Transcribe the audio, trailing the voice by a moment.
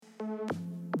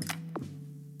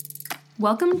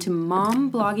Welcome to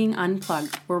Mom Blogging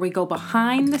Unplugged, where we go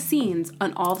behind the scenes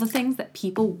on all the things that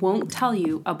people won't tell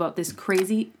you about this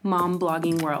crazy mom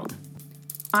blogging world.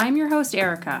 I'm your host,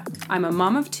 Erica. I'm a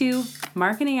mom of two,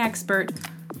 marketing expert,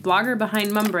 blogger behind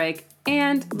Mumbreak,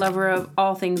 and lover of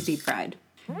all things deep fried.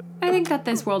 I think that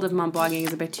this world of mom blogging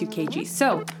is a bit too cagey,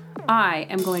 so I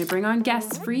am going to bring on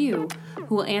guests for you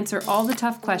who will answer all the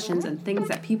tough questions and things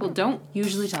that people don't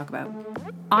usually talk about.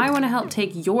 I want to help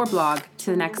take your blog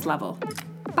to the next level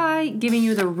by giving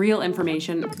you the real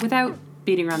information without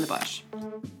beating around the bush.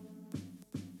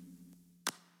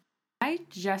 I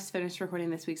just finished recording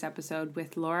this week's episode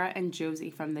with Laura and Josie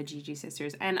from the Gigi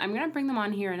Sisters, and I'm going to bring them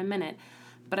on here in a minute.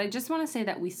 But I just want to say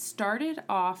that we started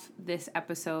off this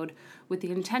episode with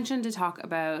the intention to talk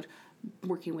about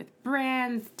working with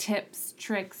brands, tips,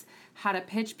 tricks, how to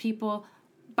pitch people.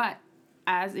 But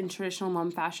as in traditional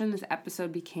mom fashion, this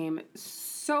episode became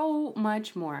so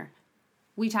much more.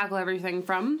 We tackle everything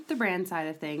from the brand side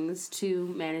of things to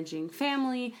managing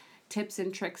family, tips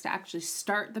and tricks to actually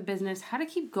start the business, how to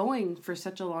keep going for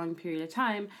such a long period of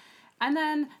time. And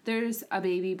then there's a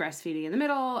baby breastfeeding in the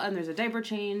middle, and there's a diaper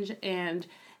change, and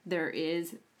there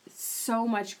is so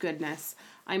much goodness.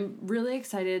 I'm really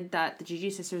excited that the Gigi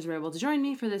Sisters were able to join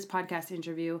me for this podcast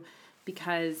interview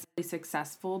because they're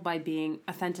successful by being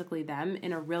authentically them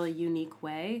in a really unique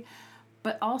way,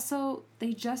 but also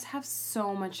they just have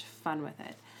so much fun with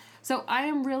it. So I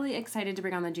am really excited to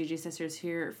bring on the Gigi Sisters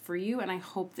here for you, and I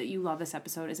hope that you love this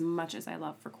episode as much as I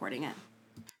love recording it.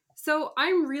 So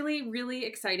I'm really, really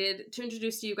excited to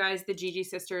introduce to you guys the Gigi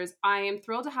Sisters. I am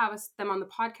thrilled to have them on the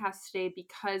podcast today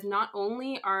because not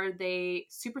only are they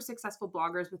super successful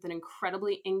bloggers with an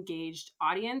incredibly engaged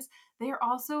audience, they are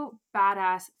also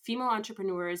badass female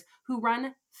entrepreneurs who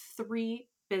run 3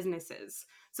 businesses.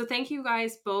 So thank you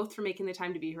guys both for making the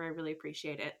time to be here. I really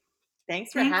appreciate it.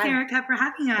 Thanks, Erica, for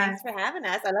having us. Thanks for having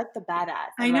us. I like the badass.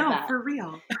 I know, that. for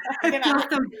real.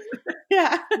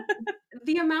 Yeah.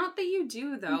 The amount that you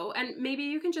do, though, and maybe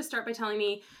you can just start by telling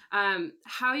me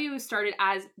how you started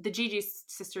as the Gigi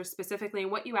Sisters specifically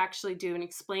and what you actually do, and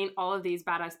explain all of these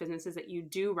badass businesses that you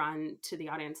do run to the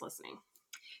audience listening.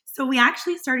 So we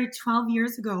actually started 12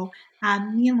 years ago.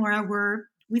 Me and Laura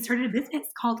we started a business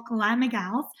called Glamma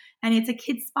Gals, and it's a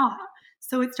kids spa.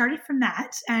 So it started from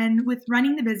that. And with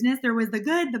running the business, there was the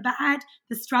good, the bad,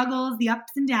 the struggles, the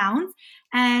ups and downs.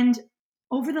 And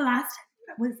over the last,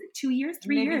 was it 2 years,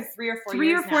 3 years? 3 or 4 3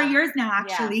 years or 4 years now,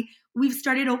 actually. We've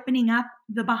started opening up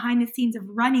the behind the scenes of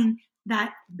running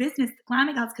that business,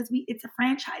 Glamma Gals, because it's a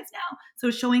franchise now. So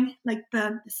showing like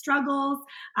the struggles,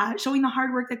 showing the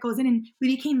hard work that goes in, and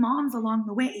we became moms along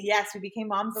the way. Yes, we became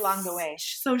moms along the way.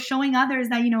 So showing others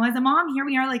that, as a mom, here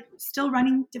we are, like still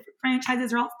running different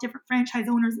franchises, or all different franchise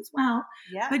owners as well.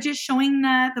 Yeah. But just showing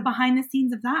the behind the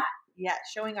scenes of that. Yeah,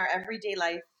 showing our everyday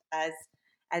life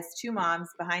as 2 moms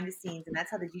behind the scenes. And that's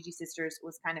how the Gigi Sisters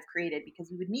was kind of created, because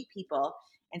we would meet people,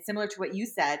 and similar to what you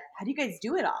said, how do you guys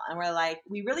do it all? And we're like,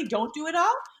 we really don't do it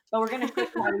all, but we're going to show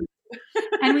you.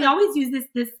 And we always use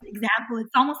this example.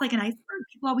 It's almost like an iceberg.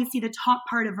 People always see the top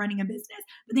part of running a business,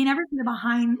 but they never see the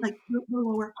behind, like the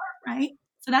lower part, right?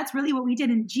 So that's really what we did.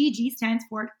 And GG stands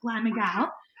for Glamma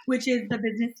Gal, which is the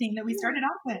business thing that we started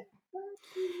off with.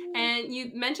 And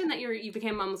you mentioned that you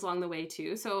became moms along the way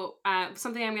too. So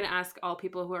something I'm going to ask all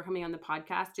people who are coming on the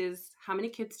podcast is, how many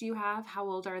kids do you have? How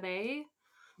old are they?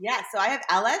 Yeah, so I have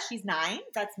Ella. She's 9.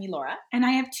 That's me, Laura. And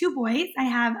I have 2 boys. I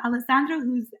have Alessandro,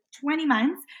 who's 20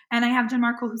 months, and I have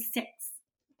Gianmarco, who's 6.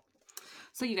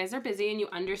 So you guys are busy, and you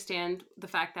understand the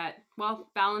fact that, well,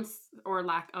 balance or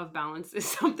lack of balance is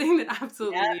something that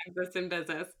absolutely exists in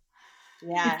business.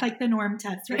 Yeah. It's like the norm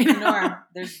test, right? It's the norm.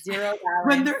 There's 0 balance.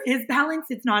 When there is balance,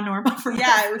 it's not normal for us.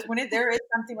 It was when there is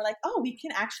something we're like, oh, we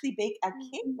can actually bake a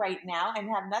cake right now and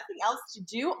have nothing else to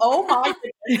do. Oh my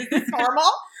goodness, is this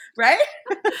normal? Right?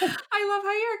 I love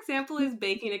how your example is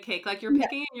baking a cake. Like you're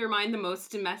picking in your mind the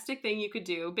most domestic thing you could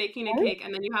do, baking a cake,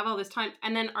 and then you have all this time.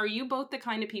 And then are you both the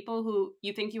kind of people who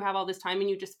you think you have all this time and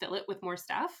you just fill it with more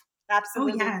stuff?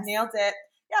 Absolutely. Oh, yes. Nailed it.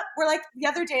 Yeah, we're like, the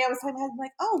other day I was talking, I'm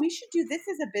like, oh, we should do this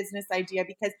as a business idea,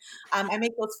 because I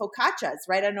make those focaccias,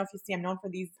 right? I don't know if you see, I'm known for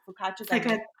these focaccias. Like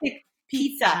a thick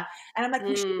pizza. And I'm like,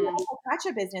 we should do a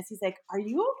focaccia business. He's like, are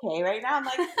you okay right now? I'm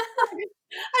like,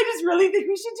 I just really think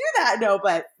we should do that. No,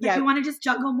 but yeah. If you want to just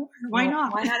juggle more, why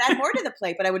not? Why not add more to the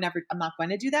plate? But I'm not going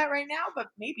to do that right now, but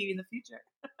maybe in the future.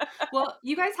 Well,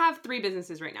 you guys have 3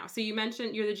 businesses right now. So you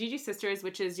mentioned you're the Gigi Sisters,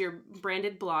 which is your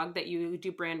branded blog that you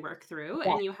do brand work through.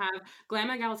 Yeah. And you have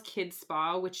Glamma Gals Kids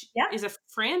Spa, which is a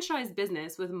franchise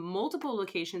business with multiple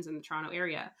locations in the Toronto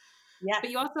area. Yes. But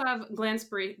you also have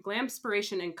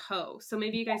Glamspiration and Co. So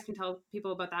maybe you guys can tell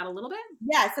people about that a little bit.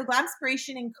 Yeah, so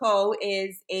Glamspiration and Co.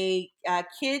 is a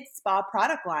kids spa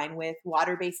product line with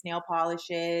water-based nail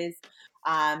polishes,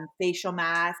 facial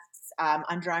masks,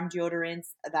 underarm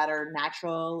deodorants that are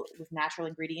natural with natural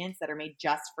ingredients that are made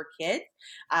just for kids.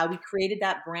 We created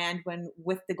that brand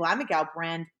with the Glamigal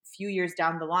brand a few years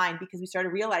down the line because we started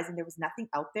realizing there was nothing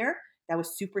out there that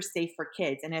was super safe for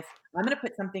kids. And if I'm going to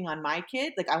put something on my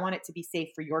kid, like I want it to be safe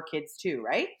for your kids too,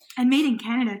 right? And made in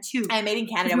Canada too. And made in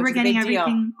Canada, we which were is getting a big deal.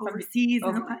 everything overseas,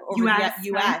 over US,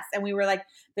 US. right? And we were like,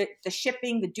 the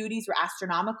shipping, the duties were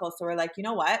astronomical. So we're like, you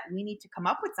know what? We need to come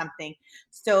up with something.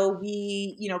 So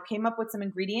we, came up with some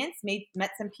ingredients,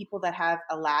 met some people that have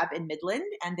a lab in Midland,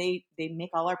 and they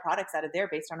make all our products out of there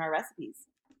based on our recipes.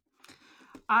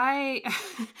 I'm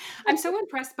so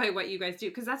impressed by what you guys do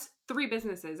because that's 3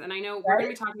 businesses, and I know we're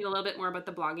going to be talking a little bit more about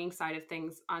the blogging side of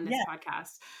things on this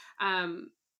podcast.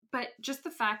 But just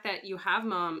the fact that you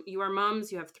are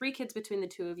moms, you have 3 kids between the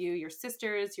 2 of you, your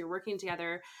sisters, you're working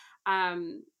together.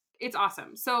 It's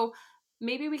awesome. So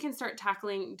maybe we can start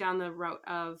tackling down the route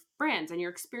of brands and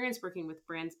your experience working with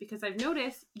brands, because I've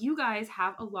noticed you guys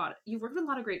have you've worked with a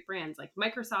lot of great brands like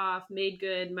Microsoft, Made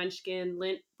Good, Munchkin,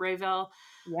 Lindt, Brayville.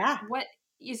 Yeah. What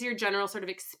is your general sort of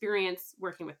experience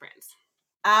working with brands?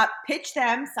 Pitch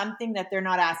them something that they're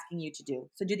not asking you to do.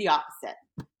 So do the opposite.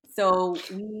 So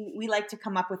we like to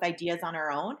come up with ideas on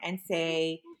our own and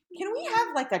say, can we have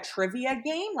like a trivia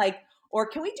game? Or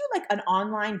can we do like an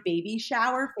online baby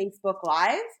shower Facebook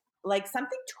Live? Like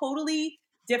something totally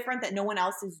different that no one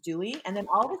else is doing. And then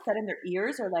all of a sudden their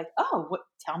ears are like, oh,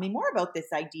 tell me more about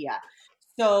this idea.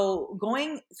 So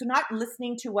not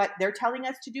listening to what they're telling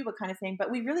us to do, but kind of saying,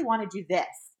 but we really want to do this.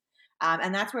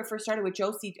 And that's where it first started with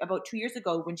Josie about 2 years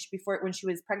ago when she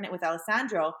was pregnant with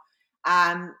Alessandro.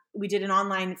 We did an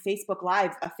online Facebook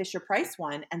Live, a Fisher-Price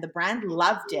one, and the brand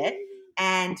loved it.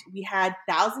 And we had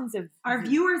thousands of our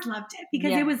viewers loved it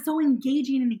because it was so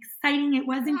engaging and exciting. It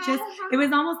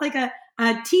was almost like a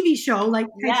TV show, like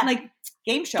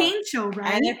game show,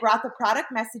 right? And it brought the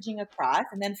product messaging across.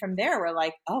 And then from there, we're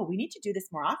like, oh, we need to do this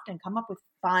more often, come up with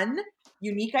fun,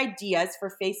 unique ideas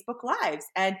for Facebook Lives.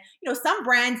 And, some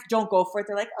brands don't go for it.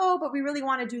 They're like, oh, but we really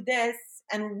want to do this.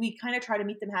 And we kind of try to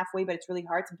meet them halfway, but it's really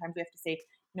hard. Sometimes we have to say, you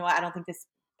know what, I don't think this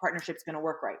partnership's going to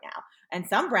work right now. And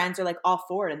some brands are like all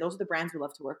for it. And those are the brands we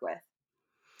love to work with.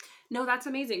 No, that's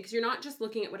amazing because you're not just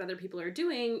looking at what other people are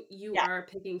doing. You are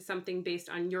picking something based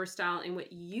on your style and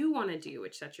what you want to do,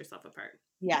 which sets yourself apart.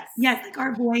 Yes. Yes, like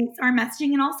our voice, our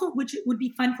messaging, and also which would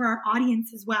be fun for our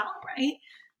audience as well, right?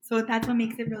 So that's what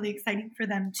makes it really exciting for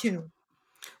them too.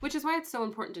 Which is why it's so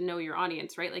important to know your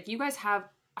audience, right? Like you guys have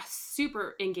a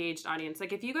super engaged audience.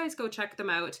 Like if you guys go check them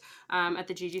out at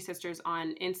the Gigi Sisters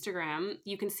on Instagram,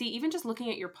 you can see even just looking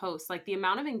at your posts, like the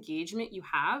amount of engagement you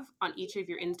have on each of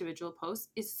your individual posts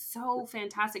is so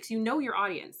fantastic. So you know your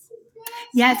audience.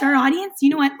 Yes, our audience, you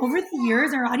know what? Over the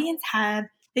years, our audience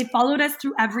they followed us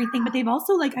through everything, but they've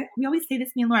also, like, we always say this,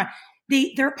 me and Laura,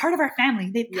 they're a part of our family.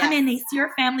 They've come in, they see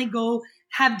our family go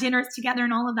have dinners together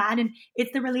and all of that. And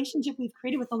it's the relationship we've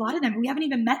created with a lot of them. We haven't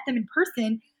even met them in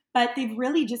person, but they've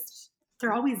really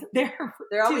they're always there.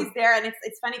 They're always there. And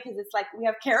it's funny because it's like we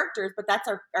have characters, but that's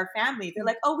our family. They're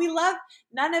like, oh, we love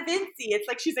Nana Vinci. It's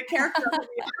like she's a character on the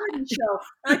reality show.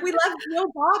 Or like we love Neil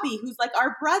Bobby, who's like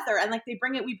our brother. And like we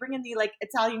bring in the like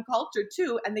Italian culture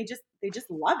too. And they just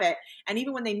love it. And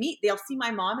even when they meet, they'll see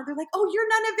my mom and they're like, oh, you're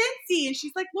Nana Vinci. And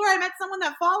she's like, Laura, I met someone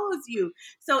that follows you.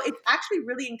 So it's actually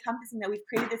really encompassing that we've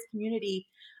created this community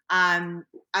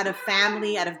out of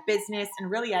family, out of business, and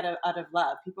really out of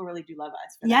love. People really do love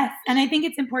us. Yes. And I think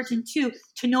it's important too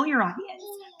to know your audience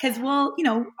because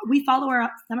we follow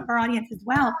some of our audience as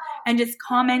well and just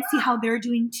comment, see how they're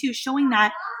doing too, showing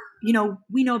that,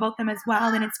 we know about them as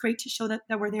well. And it's great to show that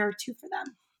we're there too for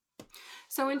them.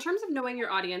 So in terms of knowing your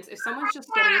audience, if someone's just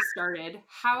getting started,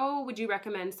 how would you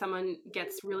recommend someone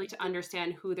gets really to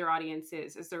understand who their audience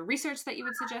is? Is there research that you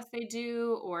would suggest they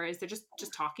do, or is there just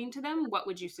talking to them? What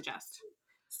would you suggest?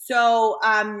 So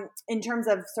in terms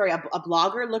of, a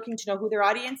blogger looking to know who their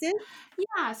audience is?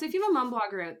 Yeah. So if you have a mom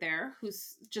blogger out there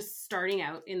who's just starting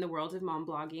out in the world of mom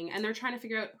blogging and they're trying to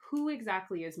figure out who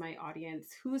exactly is my audience,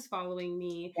 who's following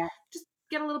me, just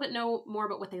get a little bit more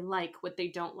about what they like, what they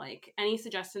don't like. Any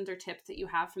suggestions or tips that you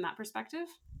have from that perspective?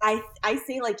 I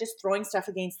say like just throwing stuff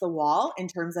against the wall in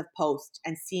terms of post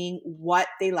and seeing what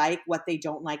they like, what they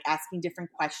don't like, asking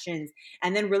different questions,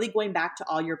 and then really going back to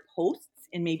all your posts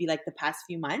in maybe like the past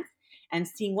few months and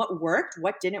seeing what worked,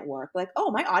 what didn't work. Like,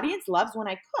 oh, my audience loves when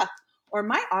I cook. Or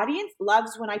my audience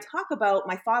loves when I talk about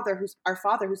our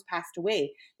father who's passed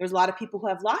away. There's a lot of people who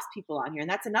have lost people on here. And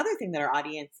that's another thing that our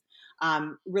audience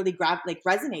really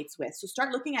resonates with. So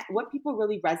start looking at what people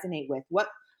really resonate with, what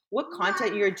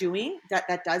content you're doing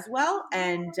that does well,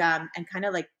 and kind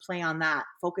of like play on that,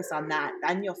 focus on that.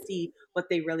 Then you'll see what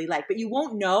they really like. But you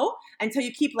won't know until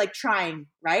you keep like trying,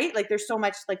 right? Like there's so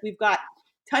much, like we've got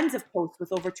tons of posts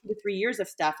with over 2 to 3 years of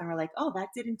stuff, and we're like, oh, that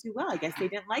didn't do well. I guess they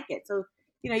didn't like it. So,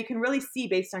 you can really see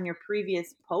based on your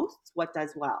previous posts what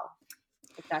does well.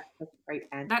 If that's the right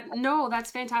answer.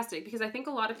 That's fantastic, because I think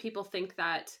a lot of people think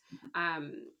that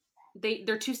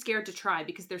they're too scared to try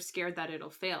because they're scared that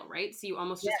it'll fail, right? So you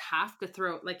almost just have to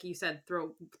throw, like you said,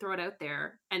 throw it out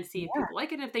there and see if people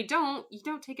like it. And if they don't, you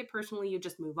don't take it personally. You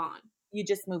just move on. You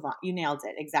just move on. You nailed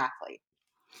it. Exactly.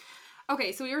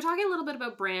 Okay, so we were talking a little bit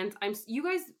about brands. You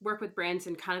guys work with brands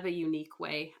in kind of a unique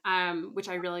way, which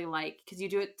I really like, because you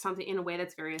do it something in a way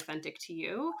that's very authentic to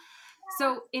you.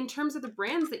 So in terms of the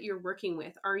brands that you're working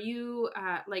with, are you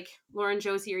like Laura and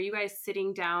Josie, are you guys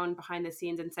sitting down behind the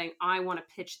scenes and saying, I want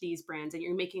to pitch these brands, and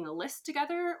you're making a list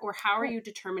together? Or how are you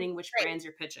determining which brands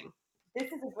you're pitching?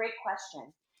 This is a great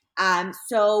question.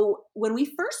 So when we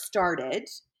first started,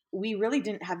 we really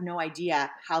didn't have no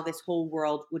idea how this whole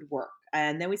world would work.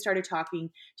 And then we started talking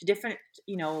to different,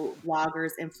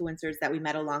 bloggers, influencers that we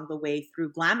met along the way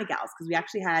through Glamagals, because we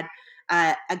actually had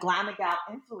a Glamagal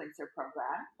influencer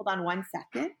program. Hold on one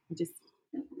second.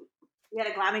 We had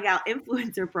a Glamagal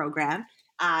influencer program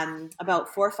about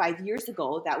 4 or 5 years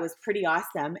ago that was pretty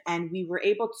awesome. And we were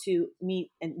able to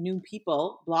meet new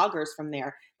people, bloggers from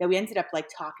there, that we ended up like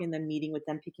talking to them, meeting with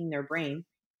them, picking their brain.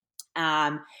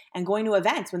 And going to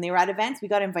events. When they were at events, we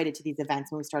got invited to these events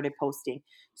when we started posting.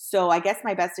 So I guess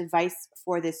my best advice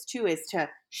for this too is to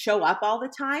show up all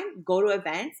the time, go to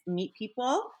events, meet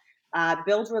people,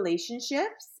 build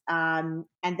relationships. And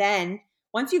then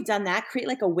once you've done that, create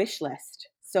like a wish list.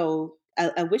 So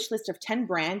a wish list of 10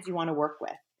 brands you want to work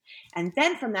with. And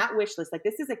then from that wish list, like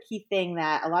this is a key thing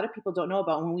that a lot of people don't know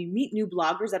about. When we meet new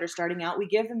bloggers that are starting out, we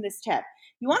give them this tip.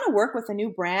 You want to work with a new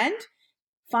brand,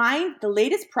 find the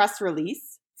latest press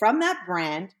release from that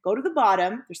brand, go to the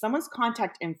bottom, there's someone's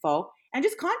contact info, and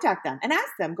just contact them and ask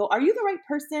them, are you the right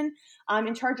person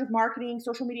in charge of marketing,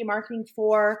 social media marketing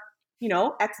for,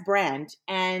 X brand?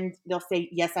 And they'll say,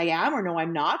 yes, I am, or no,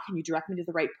 I'm not. Can you direct me to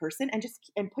the right person?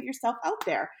 And put yourself out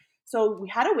there. So we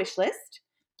had a wish list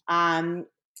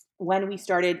when we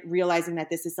started realizing that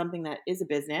this is something that is a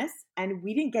business, and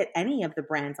we didn't get any of the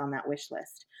brands on that wish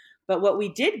list. But what we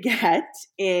did get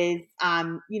is,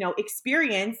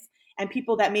 experience and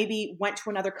people that maybe went to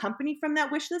another company from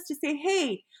that wish list to say,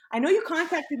 hey, I know you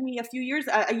contacted me a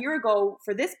year ago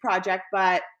for this project,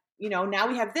 but, now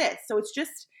we have this. So it's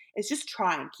just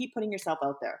trying, keep putting yourself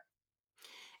out there.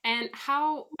 And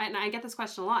I get this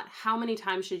question a lot, how many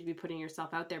times should you be putting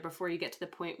yourself out there before you get to the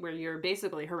point where you're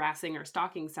basically harassing or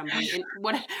stalking somebody?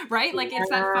 Right? Like it's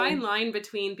that fine line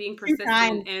between being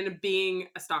persistent and being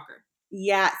a stalker.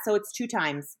 Yeah, so it's 2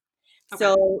 times. Okay.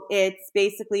 So it's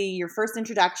basically your first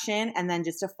introduction and then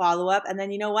just a follow-up. And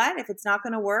then you know what? If it's not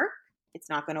going to work, it's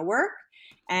not going to work.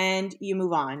 And you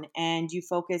move on and you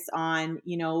focus on,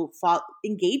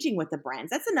 engaging with the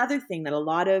brands. That's another thing that a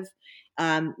lot of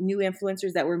new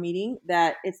influencers that we're meeting,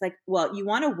 that it's like, well, you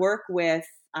want to work with,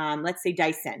 let's say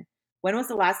Dyson. When was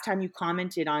the last time you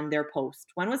commented on their post?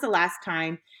 When was the last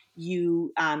time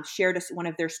you shared one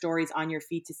of their stories on your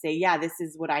feed to say, yeah, this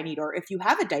is what I need? Or if you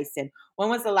have a Dyson, when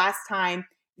was the last time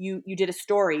you did a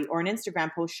story or an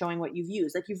Instagram post showing what you've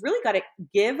used? Like you've really got to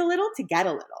give a little to get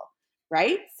a little,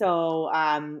 right? So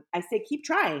I say keep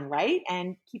trying, right?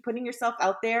 And keep putting yourself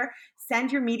out there.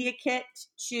 Send your media kit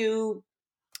to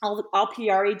all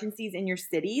PR agencies in your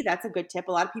city. That's a good tip.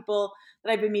 A lot of people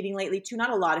that I've been meeting lately too,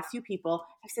 not a lot, a few people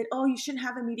have said, oh, you shouldn't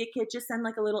have a media kit, just send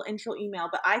like a little intro email.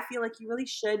 But I feel like you really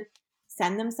should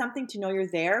send them something to know you're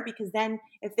there, because then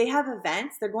if they have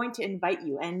events, they're going to invite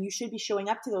you, and you should be showing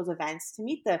up to those events to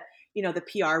meet the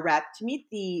PR rep, to meet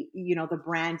the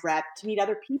brand rep, to meet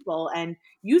other people, and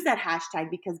use that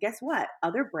hashtag, because guess what?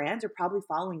 Other brands are probably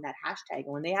following that hashtag.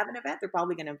 And when they have an event, they're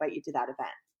probably going to invite you to that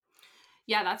event.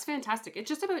 Yeah, that's fantastic. It's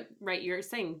just about, right, you're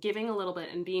saying giving a little bit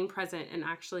and being present and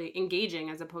actually engaging,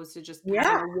 as opposed to just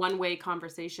having a one-way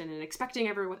conversation and expecting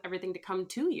everything to come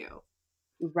to you.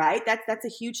 Right? That's a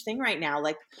huge thing right now.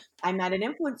 Like I met an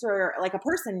influencer, like I'm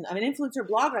an influencer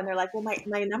blogger, and they're like, well,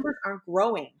 my numbers aren't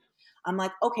growing. I'm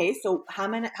like, okay, so how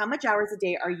much hours a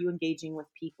day are you engaging with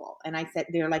people? And I said,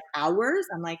 they're like, hours?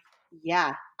 I'm like,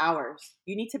 yeah, hours.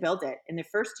 You need to build it. In the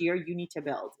first year, you need to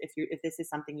build if this is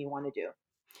something you want to do.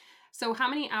 So how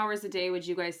many hours a day would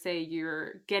you guys say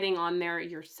you're getting on there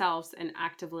yourselves and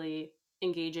actively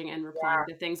engaging and replying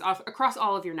to things across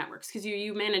all of your networks? Because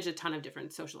you manage a ton of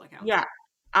different social accounts. Yeah.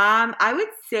 I would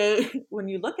say when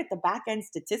you look at the back end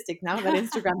statistics now that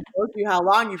Instagram shows you how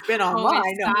long you've been online.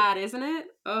 It's sad, isn't it?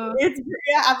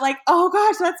 I'm like, oh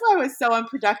gosh, that's why I was so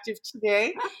unproductive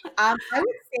today. I would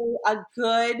say a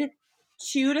good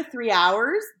 2 to 3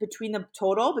 hours between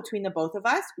the both of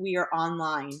us, we are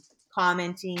online,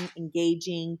 commenting,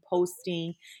 engaging,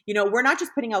 posting. We're not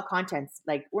just putting out contents,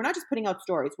 like we're not just putting out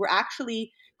stories. We're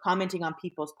actually commenting on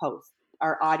people's posts,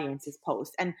 our audience's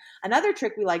posts. And another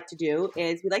trick we like to do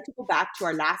is we like to go back to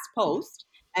our last post,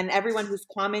 and everyone who's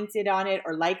commented on it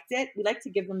or liked it, we like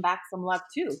to give them back some love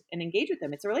too and engage with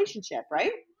them. It's a relationship,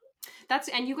 right?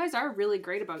 And you guys are really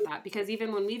great about that, because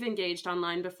even when we've engaged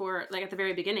online before, like at the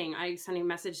very beginning, I sent a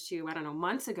message to you, I don't know,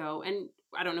 months ago, and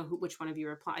I don't know which one of you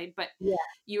replied, but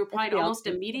you replied almost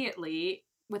immediately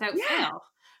without fail,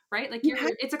 right? Like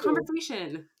it's a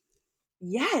conversation.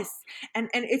 Yes. And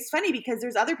it's funny because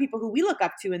there's other people who we look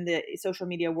up to in the social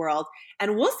media world,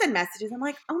 and we'll send messages. I'm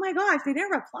like, oh my gosh, they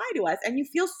didn't reply to us. And you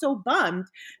feel so bummed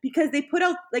because they put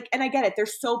out and I get it. They're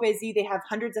so busy. They have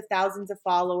hundreds of thousands of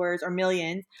followers or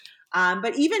millions.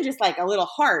 But even just like a little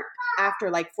heart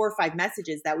after like 4 or 5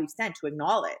 messages that we've sent to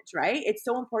acknowledge, right? It's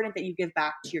so important that you give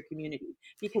back to your community,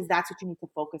 because that's what you need to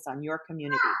focus on, your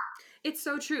community. It's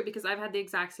so true, because I've had the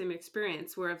exact same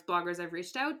experience where of bloggers I've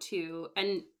reached out to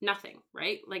and nothing,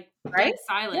 right? Like dead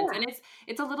silence. Yeah. And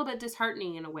it's a little bit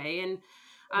disheartening in a way.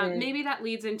 And maybe that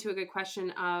leads into a good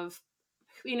question of,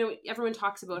 everyone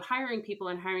talks about hiring people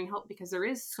and hiring help because there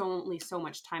is only so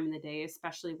much time in the day,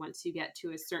 especially once you get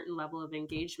to a certain level of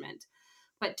engagement.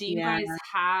 But do you guys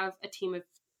have a team of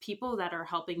people that are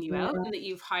helping you out and that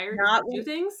you've hired to do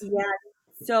things? Yeah.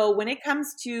 So when it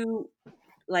comes to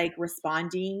like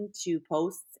responding to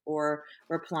posts or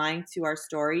replying to our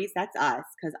stories, that's us,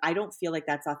 because I don't feel like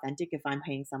that's authentic if I'm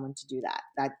paying someone to do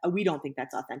that. We don't think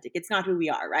that's authentic. It's not who we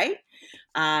are, right?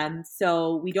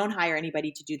 So we don't hire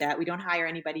anybody to do that. We don't hire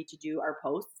anybody to do our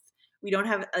posts. We don't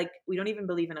even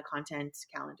believe in a content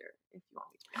calendar, if you want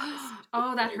me to be honest.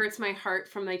 Oh, that hurts my heart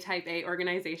from my type A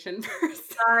organization person.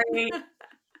 Sorry.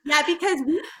 Yeah, because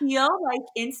we feel like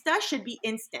Insta should be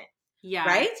instant. Yeah,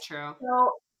 right? That's true.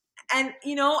 So, and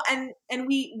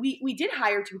we did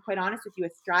hire, to be quite honest with you, a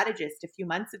strategist a few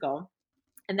months ago.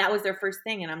 And that was their first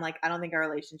thing. And I'm like, I don't think our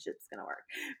relationship's going to work,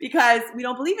 because we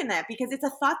don't believe in that, because it's a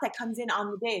thought that comes in on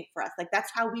the day for us. Like,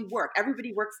 that's how we work.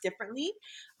 Everybody works differently.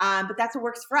 But that's what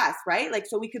works for us, right? Like,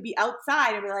 so we could be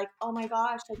outside and be like, oh my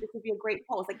gosh, like this would be a great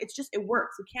post. Like, it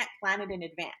works. We can't plan it in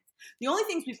advance. The only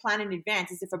things we plan in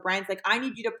advance is if a brand's like, I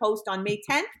need you to post on May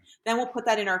 10th, then we'll put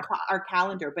that in our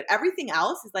calendar. But everything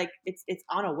else is like, it's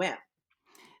on a whim.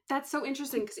 That's so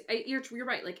interesting, because you're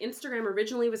right. Like, Instagram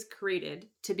originally was created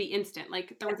to be instant.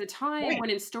 Like, there was a time when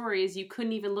in stories you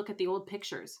couldn't even look at the old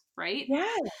pictures, right? Yeah.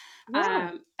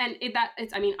 I'm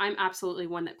absolutely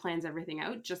one that plans everything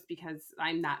out just because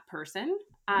I'm that person.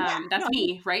 That's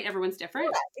me, right? Everyone's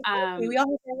different. Yeah, exactly. We all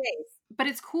have our ways. But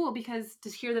it's cool because to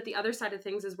hear that the other side of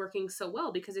things is working so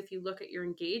well, because if you look at your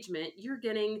engagement, your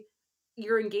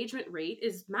engagement rate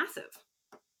is massive.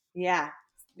 Yeah.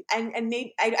 And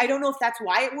maybe, I don't know if that's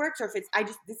why it works, or if it's,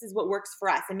 this is what works for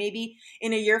us. And maybe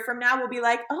in a year from now, we'll be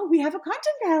like, oh, we have a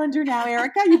content calendar now,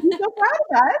 Erica. You'd be so proud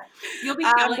of us.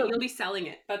 You'll be selling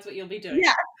it. That's what you'll be doing.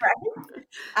 Yeah.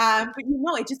 Right.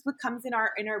 But it just what comes in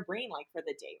our brain, like for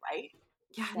the day. Right.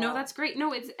 Yeah, no, that's great.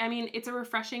 No, it's a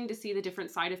refreshing to see the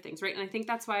different side of things. Right. And I think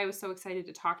that's why I was so excited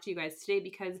to talk to you guys today,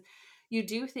 because you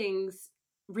do things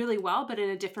really well, but in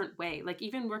a different way. Like,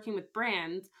 even working with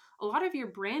brands, a lot of your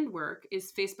brand work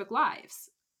is Facebook Lives.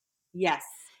 Yes.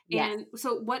 And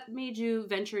so what made you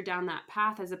venture down that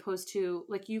path, as opposed to,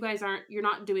 like, you're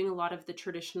not doing a lot of the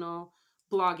traditional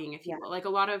blogging, if you will. Like, a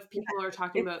lot of people are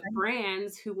talking about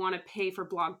brands who want to pay for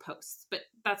blog posts, but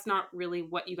that's not really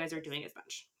what you guys are doing as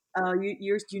much. Oh,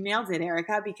 you nailed it,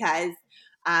 Erica, because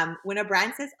when a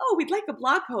brand says, oh, we'd like a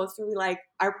blog post, or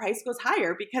our price goes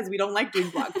higher because we don't like doing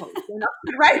blog posts. We're not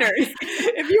good writers.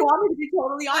 If you want me to be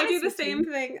totally honest, I do the same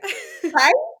thing.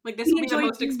 Right? Like, this will be the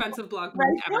most expensive blog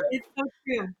post ever. It's so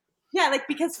true. Yeah,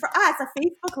 because for us, a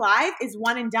Facebook Live is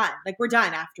one and done. Like, we're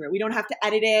done after it. We don't have to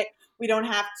edit it. We don't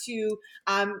have to,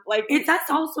 it's us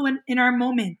also in our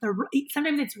moment.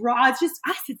 Sometimes it's raw. It's just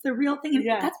us. It's the real thing. And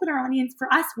that's what our audience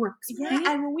for us works. Yeah. Right?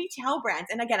 And when we tell brands,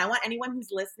 and again, we want anyone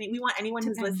who's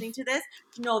listening to this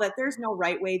to know that there's no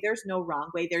right way. There's no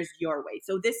wrong way. There's your way.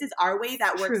 So this is our way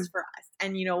that works for us.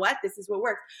 And you know what? This is what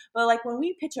works. But when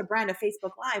we pitch a brand a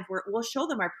Facebook Live, we'll show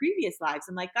them our previous lives.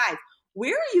 I'm like, guys,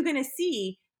 where are you going to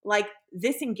see like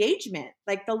this engagement.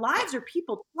 Like the lives are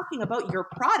people talking about your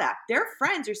product. Their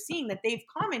friends are seeing that they've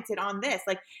commented on this.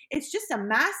 Like it's just a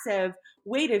massive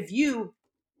way to view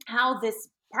how this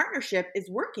partnership is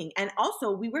working. And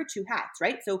also we wear two hats,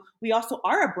 right? So we also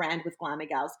are a brand with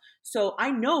Glamigals. So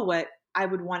I know what I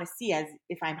would want to see as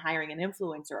if I'm hiring an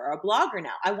influencer or a blogger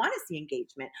now. I want to see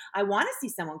engagement. I want to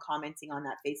see someone commenting on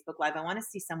that Facebook Live. I want to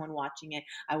see someone watching it.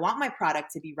 I want my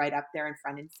product to be right up there in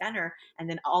front and center and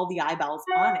then all the eyeballs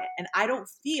on it. And I don't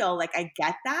feel like I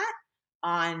get that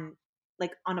on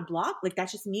on a blog. Like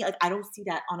that's just me. Like I don't see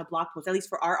that on a blog post, at least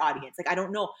for our audience. Like I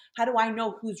don't know. How do I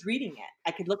know who's reading it?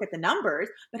 I could look at the numbers,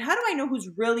 but how do I know who's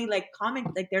really like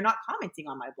they're not commenting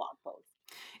on my blog post?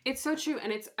 It's so true,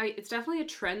 and it's definitely a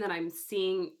trend that I'm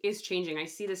seeing is changing. I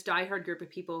see this diehard group of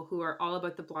people who are all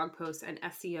about the blog posts and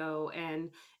SEO and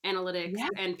analytics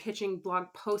and pitching blog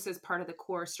posts as part of the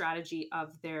core strategy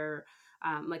of their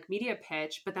like media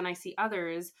pitch. But then I see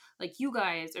others like you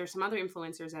guys or some other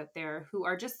influencers out there who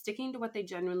are just sticking to what they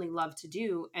genuinely love to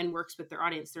do and works with their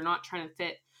audience. They're not trying to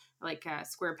fit like a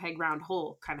square peg round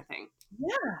hole kind of thing.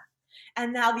 Yeah.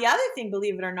 And now the other thing,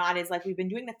 believe it or not, is like we've been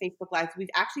doing the Facebook Lives. We've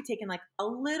actually taken like a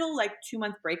little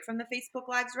 2-month break from the Facebook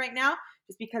Lives right now,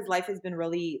 just because life has been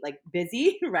really like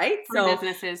busy, right? Three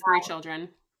businesses, 3 children.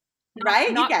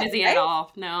 Right? Not busy at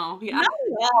all. No. Yeah.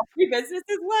 No, 3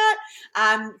 businesses, what?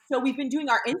 So we've been doing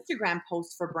our Instagram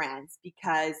posts for brands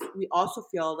because we also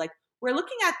feel like we're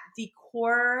looking at the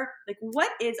core, like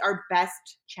what is our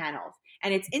best channels?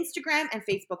 And it's Instagram and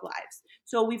Facebook Lives.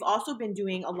 So we've also been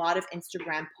doing a lot of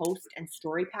Instagram post and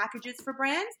story packages for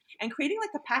brands and creating like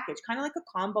a package, kind of like a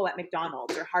combo at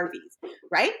McDonald's or Harvey's,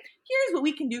 right? Here's what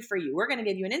we can do for you. We're going to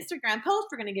give you an Instagram post.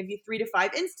 We're going to give you 3 to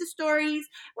 5 Insta stories.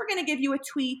 We're going to give you a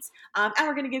tweet, and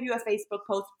we're going to give you a Facebook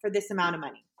post for this amount of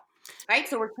money, right?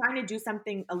 So we're trying to do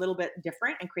something a little bit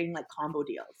different and creating like combo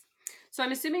deals. So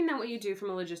I'm assuming that what you do from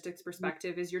a logistics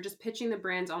perspective is you're just pitching the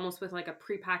brands almost with like a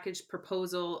prepackaged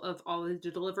proposal of all the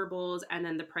deliverables and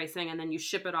then the pricing, and then you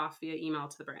ship it off via email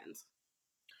to the brands.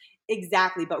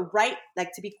 Exactly. But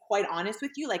to be quite honest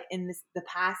with you, like in the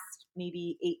past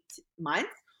maybe 8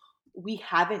 months, we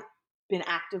haven't been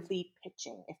actively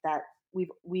pitching.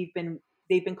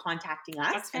 They've been contacting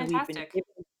us. That's fantastic. And we've been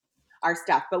giving our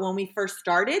stuff. But when we first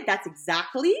started, that's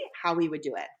exactly how we would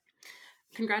do it.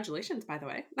 Congratulations, by the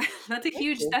way. That's a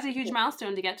huge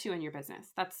milestone to get to in your business.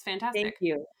 That's fantastic. Thank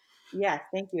you. Yes,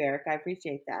 thank you, Eric. I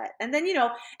appreciate that. And then,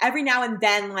 every now and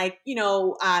then, I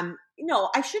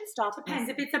should stop. Depends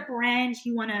if it's a brand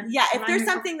you want to. Yeah, if there's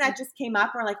something that just came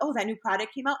up or like, oh, that new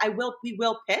product came out, we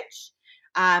will pitch.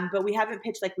 But we haven't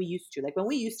pitched like we used to. Like when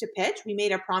we used to pitch, we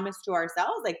made a promise to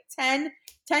ourselves, like 10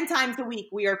 times a week,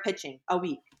 we are pitching a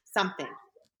week, something,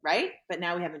 right? But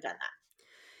now we haven't done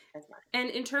that as much. And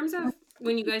in terms of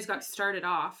when you guys got started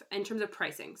off, in terms of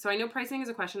pricing, so I know pricing is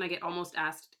a question I get almost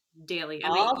asked daily.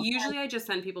 And usually I just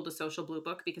send people to Social Blue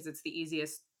Book because it's the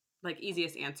easiest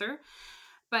answer.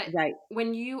 But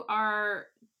when you are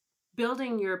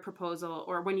building your proposal,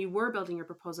 or when you were building your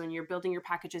proposal and you're building your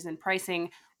packages and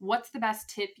pricing, what's the best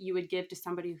tip you would give to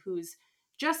somebody who's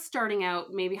just starting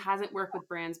out, maybe hasn't worked with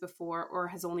brands before or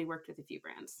has only worked with a few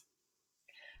brands?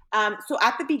 So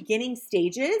at the beginning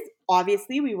stages,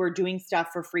 obviously we were doing stuff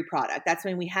for free product. That's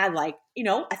when we had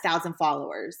 1,000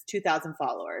 followers, 2,000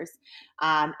 followers.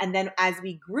 And then as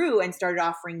we grew and started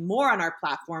offering more on our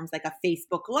platforms, like a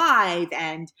Facebook Live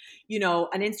and,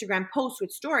 an Instagram post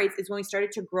with stories, is when we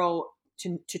started to grow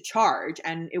to charge.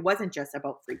 And it wasn't just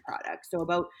about free products. So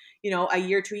about, a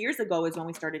year, 2 years ago is when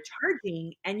we started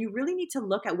charging, and you really need to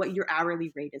look at what your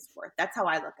hourly rate is worth. That's how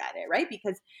I look at it, right?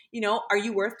 Because, are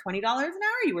you worth $20 an hour?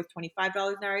 Are you worth $25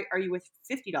 an hour? Are you worth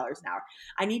 $50 an hour?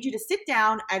 I need you to sit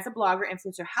down as a blogger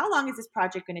influencer. How long is this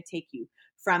project going to take you?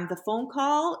 From the phone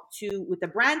call with the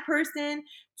brand person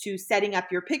to setting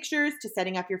up your pictures to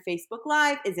setting up your Facebook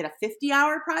Live. Is it a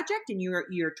 50-hour project and you're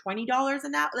 $20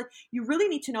 an hour? Like, you really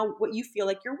need to know what you feel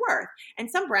like you're worth. And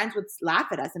some brands would laugh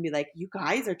at us and be like, you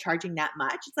guys are charging that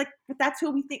much? It's like, but that's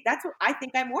what I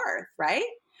think I'm worth, right?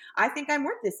 I think I'm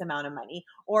worth this amount of money.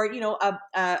 Or,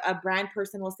 a brand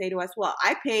person will say to us, well,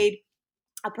 I paid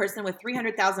a person with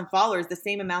 300,000 followers the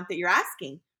same amount that you're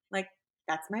asking. Like,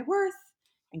 that's my worth.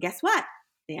 And guess what?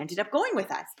 They ended up going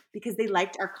with us because they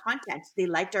liked our content, they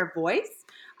liked our voice,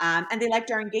 and they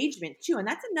liked our engagement too. And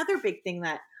that's another big thing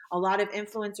that a lot of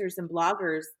influencers and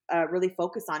bloggers really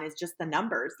focus on, is just the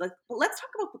numbers. But let's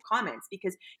talk about the comments,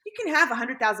 because you can have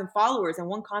 100,000 followers and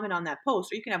one comment on that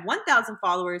post, or you can have 1,000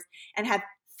 followers and have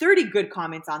 30 good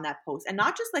comments on that post, and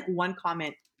not just like one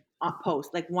comment on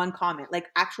post, like one comment, like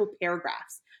actual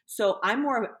paragraphs. So I'm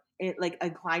more like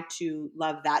inclined to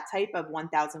love that type of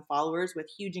 1,000 followers with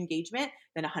huge engagement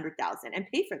than 100,000 and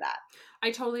pay for that.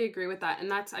 I totally agree with that. And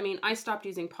that's, I mean, I stopped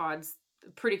using pods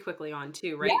pretty quickly on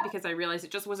too, right? Yeah. Because I realized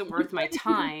it just wasn't worth my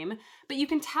time. But you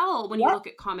can tell when you Yeah. look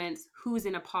at comments who's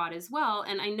in a pod as well.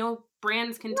 And I know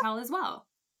brands can tell as well.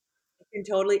 And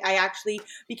totally. I actually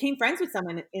became friends with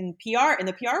someone in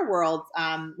the PR world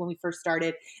when we first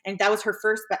started. And that was her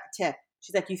first tip.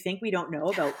 She's like, you think we don't know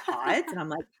about pods? And I'm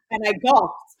like, and I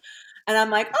gulped. And I'm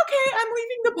like, okay, I'm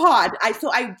leaving the pod.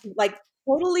 I like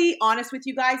totally honest with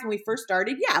you guys. When we first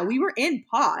started, yeah, we were in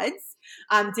pods.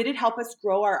 Did it help us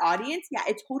grow our audience? Yeah,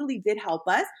 it totally did help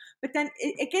us. But then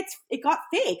it got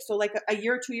fake. So like a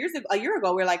year or 2 years ago,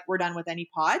 we're like, we're done with any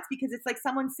pods, because it's like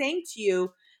someone saying to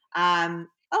you,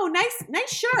 oh,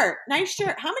 nice shirt.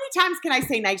 How many times can I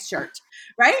say nice shirt?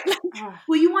 Right?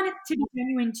 Well, you want it to be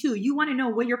genuine too. You want to know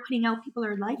what you're putting out. People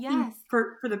are liking Yes.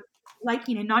 for the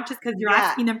liking, and not just because you're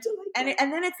asking them to like it.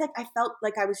 And then it's like, I felt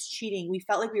like I was cheating. We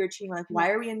felt like we were cheating. Like, why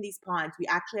are we in these pods? We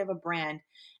actually have a brand.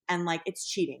 And like, it's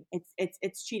cheating.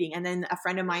 It's cheating. And then a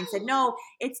friend of mine said, no,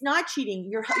 it's not cheating.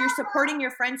 You're supporting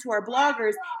your friends who are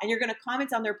bloggers, and you're going to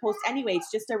comment on their posts anyway. It's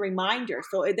just a reminder.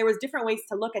 So there was different ways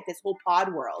to look at this whole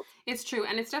pod world. It's true.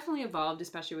 And it's definitely evolved,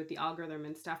 especially with the algorithm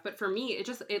and stuff. But for me,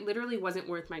 it literally wasn't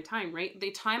worth my time, right?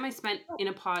 The time I spent in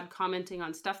a pod commenting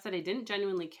on stuff that I didn't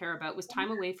genuinely care about was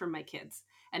time away from my kids.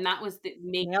 And that was the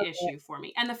main issue for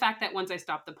me. And the fact that once I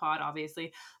stopped the pod,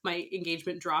 obviously my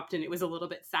engagement dropped, and it was a little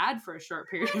bit sad for a short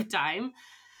period of time.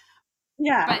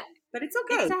 Yeah. But it's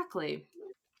okay. Exactly.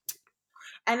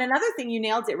 And another thing, you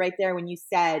nailed it right there when you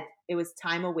said it was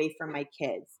time away from my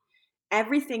kids.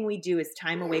 Everything we do is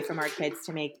time away from our kids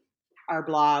to make our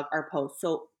blog, our post.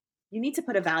 So you need to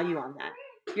put a value on that.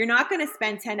 You're not going to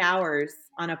spend 10 hours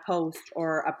on a post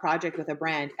or a project with a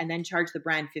brand and then charge the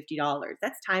brand $50.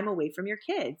 That's time away from your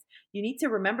kids. You need to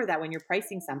remember that when you're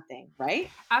pricing something,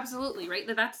 right? Absolutely, right?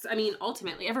 That's, I mean,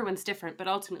 ultimately, everyone's different, but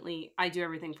ultimately, I do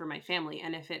everything for my family.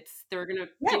 And if they're going to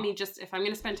give me if I'm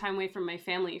going to spend time away from my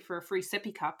family for a free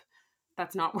sippy cup,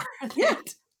 that's not worth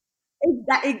it.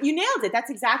 You nailed it. That's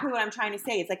exactly what I'm trying to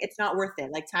say. It's like, it's not worth it.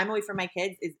 Like, time away from my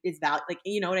kids is valid. Like,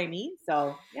 you know what I mean?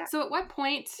 So, yeah. So at what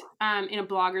point in a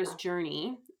blogger's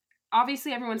journey,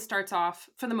 obviously everyone starts off,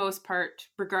 for the most part,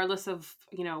 regardless of,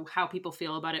 how people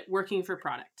feel about it, working for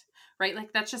product, right?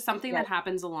 Like, that's just something that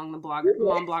happens along the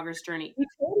mom blogger's journey. We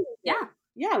totally did.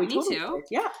 Yeah, we totally did.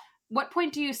 Yeah. What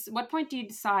point do you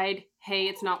decide, hey,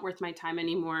 it's not worth my time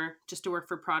anymore just to work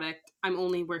for product. I'm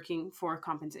only working for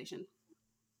compensation?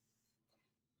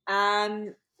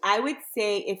 I would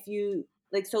say if you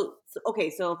like,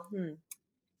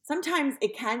 sometimes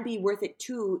it can be worth it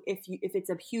too if it's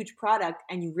a huge product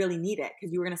and you really need it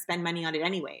because you were going to spend money on it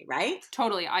anyway, right?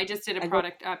 Totally. I just did a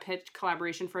product pitch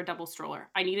collaboration for a double stroller.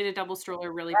 I needed a double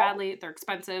stroller really badly. They're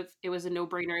expensive. It was a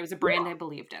no-brainer. It was a brand I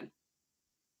believed in.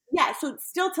 Yeah, so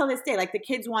still till this day, like the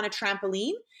kids want a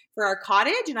trampoline for our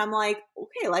cottage, and I'm like,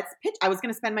 okay, let's pitch. I was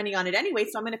going to spend money on it anyway,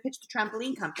 so I'm going to pitch the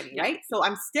trampoline company, right? So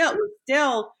we're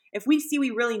still, if we see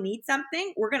we really need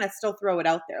something, we're going to still throw it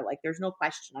out there. Like, there's no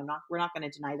question. We're not going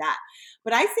to deny that.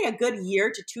 But I say a good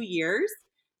year to 2 years,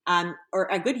 or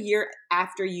a good year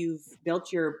after you've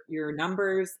built your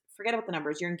numbers. Forget about the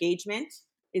numbers. Your engagement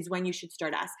is when you should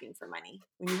start asking for money.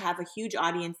 When you have a huge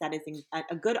audience that is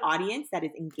a good audience that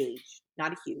is engaged,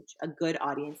 not a good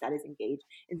audience that is engaged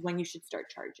is when you should start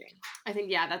charging. I think,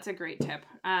 that's a great tip.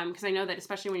 Because I know that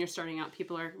especially when you're starting out,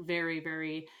 people are very,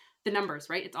 very, the numbers,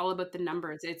 right? It's all about the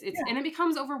numbers. And it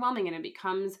becomes overwhelming, and it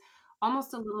becomes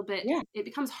almost a little bit, it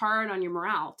becomes hard on your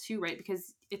morale too, right?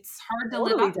 Because it's hard to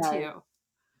live up to.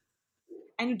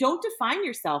 And you don't define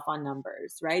yourself on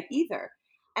numbers, right? Either.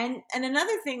 And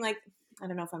another thing, like, I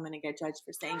don't know if I'm going to get judged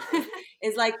for saying this,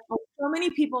 is like, so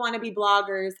many people want to be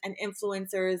bloggers and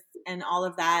influencers and all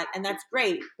of that. And that's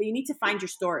great, but you need to find your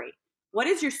story. What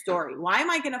is your story? Why am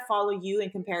I going to follow you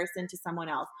in comparison to someone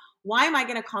else? Why am I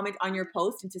going to comment on your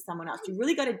post into someone else? You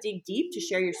really got to dig deep to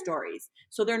share your stories.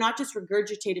 So they're not just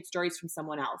regurgitated stories from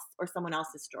someone else or someone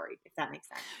else's story, if that makes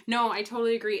sense. No, I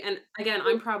totally agree. And again,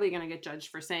 I'm probably going to get judged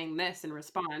for saying this in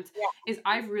response, is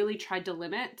I've really tried to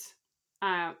limit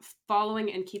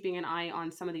following and keeping an eye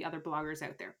on some of the other bloggers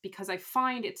out there, because I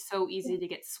find it's so easy to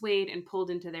get swayed and pulled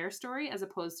into their story as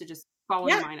opposed to just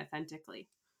following mine authentically.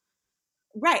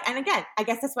 Right. And again, I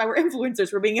guess that's why we're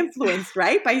influencers. We're being influenced,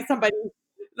 right? By somebody.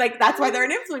 Like, that's why they're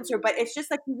an influencer. But it's just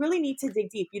like, you really need to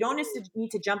dig deep. You don't need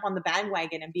to jump on the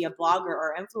bandwagon and be a blogger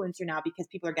or influencer now because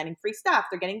people are getting free stuff.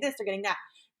 They're getting this, they're getting that.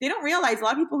 They don't realize, a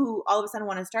lot of people who all of a sudden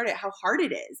want to start it, how hard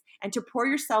it is. And to pour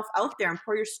yourself out there and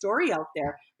pour your story out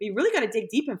there. But you really got to dig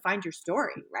deep and find your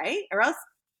story, right? Or else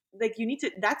like you need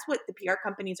to, that's what the PR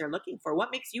companies are looking for. What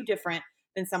makes you different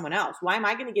than someone else? Why am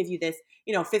I going to give you this,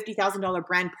 $50,000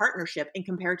 brand partnership in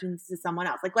comparison to someone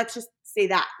else? Like, let's just say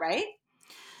that, right?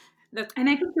 And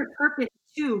I think your purpose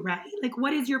too, right? Like,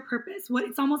 what is your purpose?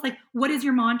 It's almost like, what is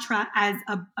your mantra as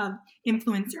a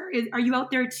influencer? Are you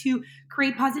out there to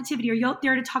create positivity? Are you out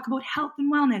there to talk about health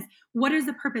and wellness? What is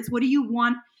the purpose? What do you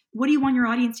want? What do you want your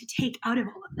audience to take out of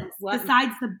all of this?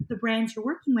 Besides the brands you're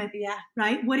working with,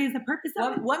 right? What is the purpose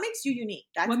of it? What makes you unique?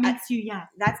 What makes you,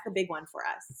 That's the big one for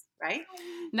us, right?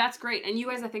 That's great. And you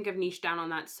guys, I think, have niched down on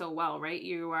that so well, right?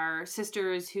 You are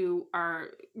sisters who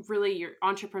are really, you're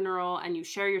entrepreneurial and you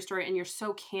share your story and you're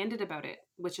so candid about it,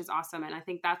 which is awesome. And I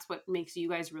think that's what makes you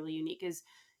guys really unique is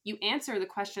you answer the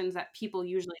questions that people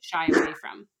usually shy away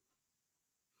from.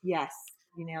 Yes.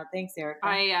 Thanks, Erica.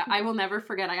 I will never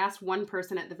forget. I asked one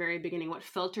person at the very beginning what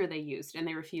filter they used, and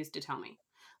they refused to tell me.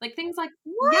 Like things like,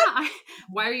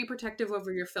 why are you protective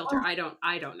over your filter? I don't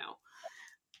know.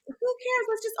 Who cares?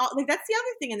 Let's just that's the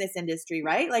other thing in this industry,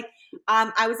 right? Like,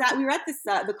 we were at this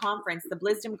the conference, the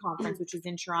Blisdom conference, which was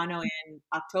in Toronto in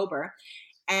October,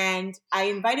 and I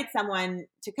invited someone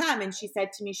to come, and she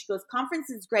said to me, she goes, "Conference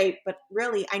is great, but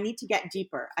really, I need to get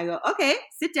deeper." I go, "Okay,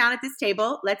 sit down at this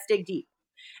table, let's dig deep."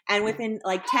 And within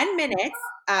like 10 minutes,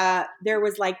 there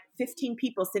was like 15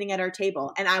 people sitting at our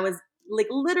table. And I was like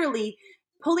literally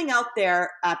pulling out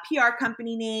their PR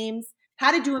company names,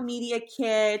 how to do a media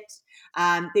kit.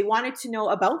 They wanted to know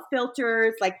about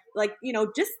filters,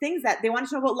 just things that they wanted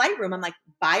to know about Lightroom. I'm like,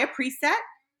 buy a preset,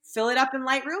 fill it up in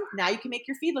Lightroom. Now you can make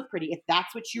your feed look pretty if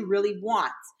that's what you really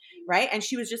want. Right. And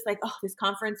she was just like, oh, this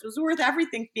conference was worth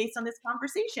everything based on this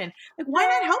conversation. Like, why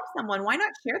not help someone? Why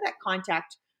not share that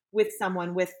contact with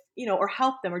someone or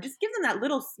help them or just give them that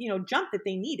little, jump that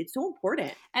they need. It's so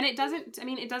important. And it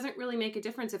doesn't really make a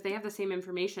difference if they have the same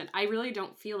information. I really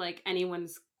don't feel like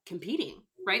anyone's competing,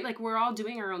 right? Like we're all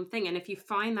doing our own thing. And if you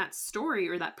find that story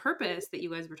or that purpose that you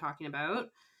guys were talking about,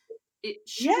 it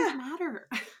shouldn't matter.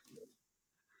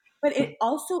 But it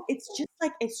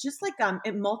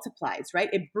multiplies, right?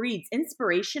 It breeds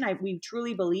inspiration. We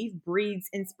truly believe breeds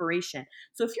inspiration.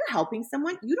 So if you're helping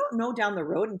someone, you don't know down the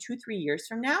road in 2-3 years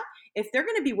from now, if they're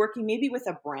going to be working maybe with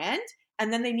a brand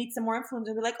and then they need some more influence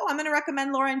and be like, oh, I'm going to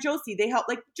recommend Laura and Josie. They help,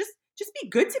 like, just be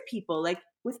good to people, like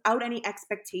without any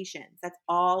expectations. That's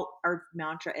all our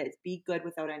mantra is. Be good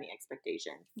without any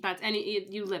expectations.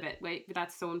 You live it, right?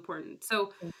 That's so important.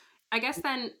 So I guess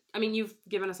then, you've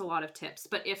given us a lot of tips,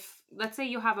 but if, let's say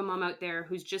you have a mom out there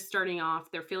who's just starting off,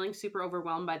 they're feeling super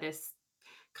overwhelmed by this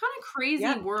kind of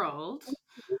crazy world.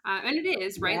 And it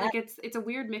is, right? Yeah. Like it's a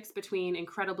weird mix between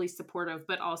incredibly supportive,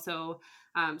 but also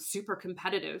super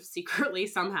competitive secretly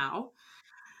somehow.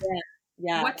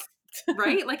 Yeah.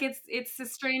 Right? Like it's a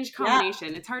strange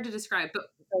combination. It's hard to describe, but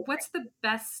what's the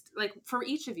best, like for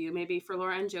each of you, maybe for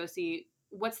Laura and Josie,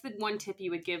 what's the one tip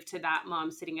you would give to that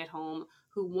mom sitting at home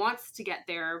who wants to get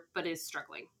there but is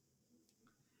struggling?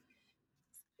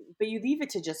 But you leave it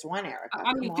to just one, Erica.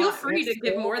 Feel free to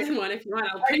give more than one if you want.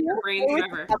 I'll pick your brains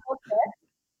forever.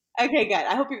 Okay, good.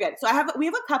 I hope you're good. So we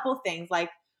have a couple things. Like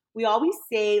we always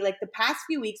say, like the past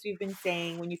few weeks we've been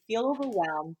saying, when you feel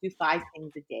overwhelmed, do 5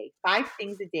 things a day. 5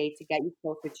 things a day to get you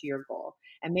closer to your goal,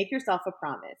 and make yourself a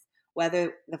promise.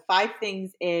 Whether the 5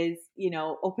 things is,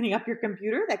 opening up your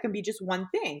computer, that can be just one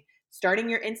thing. Starting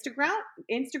your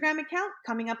Instagram account,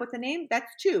 coming up with a name, that's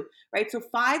 2, right? So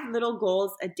 5 little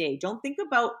goals a day. Don't think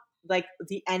about like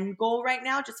the end goal right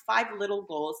now, just 5 little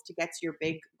goals to get to your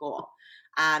big goal.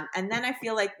 And then I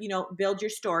feel like, build your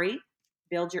story,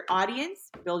 build your audience,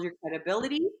 build your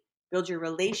credibility, build your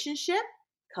relationship,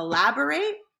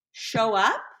 collaborate, show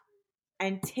up,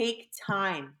 and take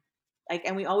time. Like,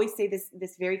 and we always say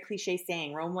this very cliche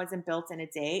saying, Rome wasn't built in a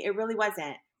day. It really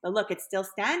wasn't. But look, it's still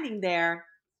standing there.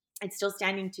 It's still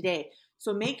standing today.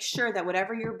 So make sure that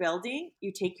whatever you're building,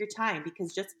 you take your time,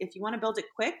 because just if you want to build it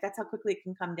quick, that's how quickly it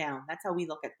can come down. That's how we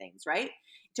look at things, right? It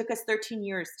took us 13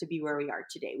 years to be where we are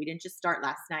today. We didn't just start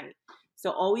last night. So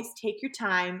always take your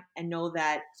time and know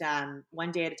that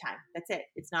one day at a time. That's it.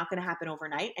 It's not going to happen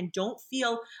overnight. And don't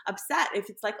feel upset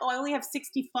if it's like, oh, I only have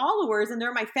 60 followers and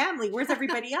they're my family. Where's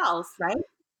everybody else, right?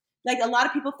 Like a lot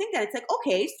of people think that. It's like,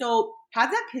 okay, so have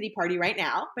that pity party right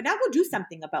now, but now go do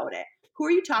something about it. Who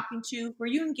are you talking to? Who are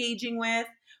you engaging with?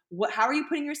 How are you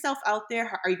putting yourself out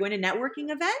there? Are you going to networking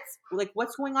events? Like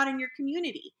what's going on in your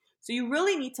community? So you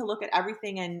really need to look at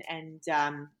everything and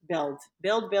build.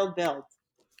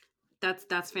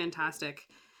 That's fantastic.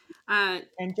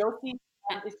 And Josie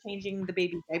is changing the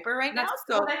baby diaper right now.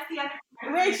 So that's the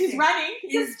other way she's running.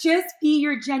 Is just be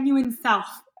your genuine self.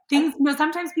 things,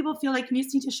 sometimes people feel like you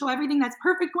just need to show everything that's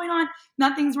perfect going on,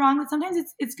 nothing's wrong. But sometimes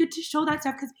it's good to show that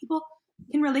stuff because people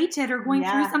can relate to it or going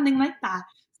through something like that.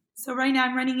 So right now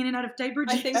I'm running in and out of diaper.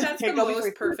 I think that's the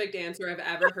most perfect answer I've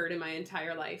ever heard in my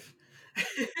entire life.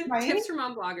 Right? Tips for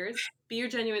mom bloggers: be your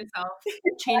genuine self.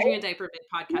 Changing a diaper bit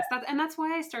podcast. That's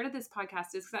why I started this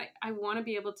podcast, is because I want to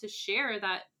be able to share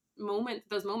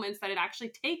those moments that it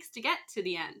actually takes to get to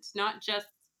the end, not just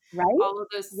all of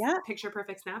those picture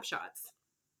perfect snapshots.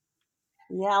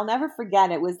 Yeah, I'll never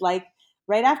forget. It was like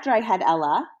right after I had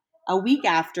Ella, a week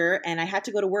after, and I had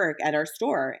to go to work at our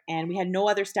store, and we had no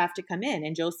other staff to come in,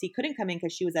 and Josie couldn't come in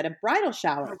because she was at a bridal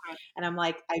shower. Okay. And I'm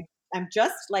like, I'm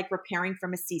just like repairing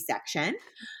from a C-section,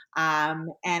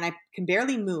 and I can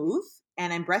barely move,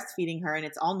 and I'm breastfeeding her, and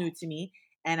it's all new to me.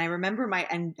 And I remember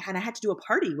and I had to do a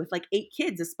party with like 8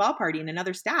 kids, a spa party, and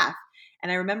another staff.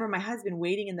 And I remember my husband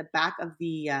waiting in the back of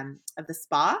the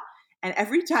spa. And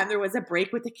every time there was a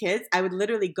break with the kids, I would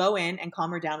literally go in and calm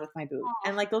her down with my boob.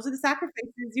 And like, those are the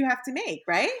sacrifices you have to make,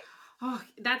 right? Oh,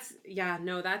 that's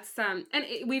and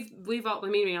we've all,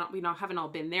 we haven't all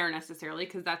been there necessarily,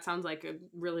 because that sounds like a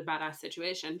really badass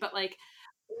situation. But like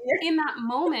in that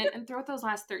moment and throughout those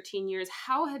last 13 years,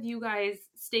 how have you guys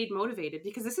stayed motivated?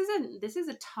 Because this is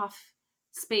a tough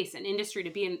space and industry to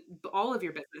be in, all of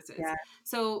your businesses. Yeah.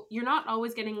 So you're not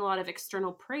always getting a lot of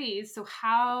external praise. So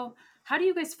how do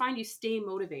you guys find you stay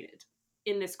motivated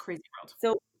in this crazy world?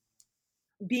 So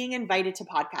being invited to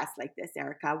podcasts like this,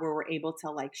 Erica, where we're able to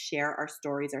like share our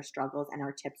stories, our struggles, and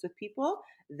our tips with people,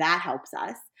 that helps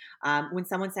us. When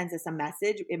someone sends us a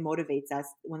message, it motivates us.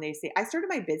 When they say, I started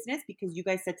my business because you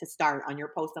guys said to start on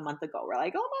your post a month ago. We're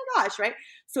like, oh my gosh, right?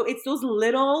 So it's those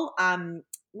little,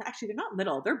 actually, they're not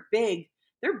little, they're big.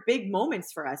 They're big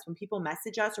moments for us when people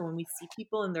message us or when we see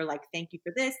people and they're like, thank you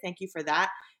for this, thank you for that.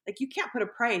 Like, you can't put a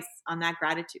price on that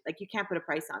gratitude. Like, you can't put a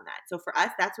price on that. So for us,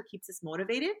 that's what keeps us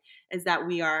motivated, is that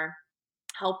we are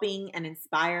helping and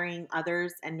inspiring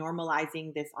others and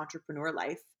normalizing this entrepreneur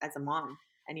life as a mom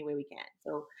any way we can.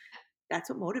 So that's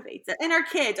what motivates us. And our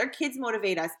kids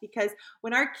motivate us, because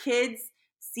when our kids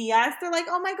see us, they're like,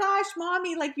 oh my gosh,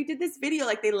 mommy, like you did this video,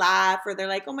 like they laugh, or they're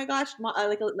like, oh my gosh,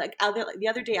 the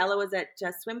other day Ella was at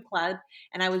swim club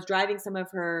and I was driving some of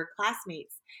her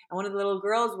classmates, and one of the little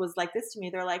girls was like this to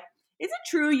me. They're like, is it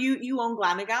true you own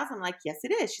Glamagals? I'm like, yes,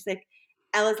 it is. She's like,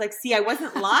 Ella's like, see, I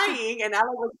wasn't lying. And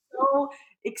Ella was so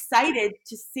excited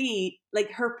to see like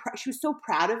she was so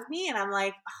proud of me. And I'm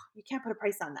like, oh, you can't put a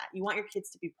price on that. You want your kids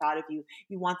to be proud of you.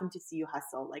 You want them to see you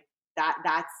hustle. Like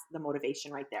that's the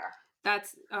motivation right there.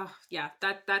 That's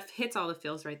that hits all the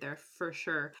feels right there for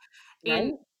sure.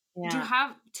 And right? Do you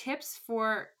have tips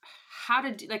for how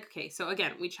to do, like, okay, so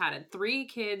again, we chatted 3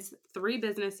 kids, 3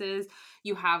 businesses.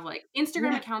 You have like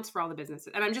Instagram accounts for all the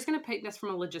businesses. And I'm just going to pick this from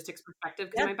a logistics perspective,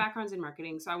 because my background's in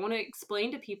marketing. So I want to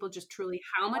explain to people just truly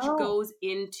how much goes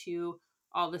into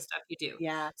all the stuff you do.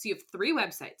 Yeah. So you have 3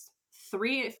 websites,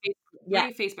 3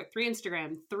 Facebook, 3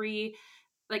 Instagram, 3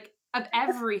 like of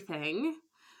everything.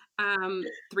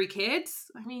 3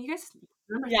 kids. I mean, you guys,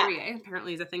 number 3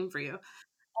 apparently is a thing for you.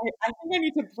 I think I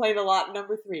need to play the lot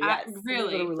number 3. Yes,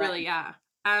 really, yeah.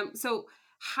 So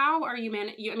how are you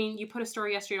you put a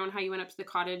story yesterday on how you went up to the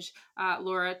cottage,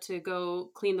 Laura, to go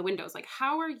clean the windows. Like,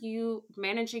 how are you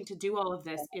managing to do all of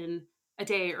this in a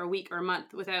day or a week or a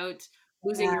month without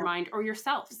losing your mind or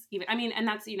yourselves even? I mean, and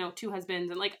that's, 2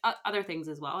 husbands and like other things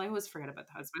as well. I always forget about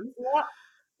the husbands. Yeah.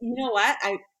 You know what?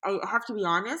 I have to be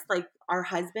honest, like our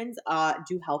husbands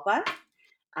do help us.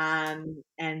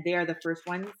 And they are the first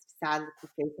ones, sadly to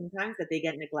say sometimes, that they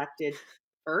get neglected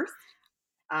first,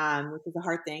 which is a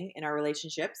hard thing in our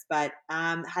relationships. But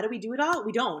how do we do it all?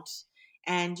 We don't.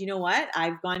 And you know what?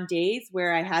 I've gone days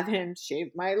where I haven't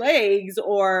shaved my legs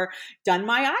or done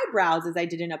my eyebrows as I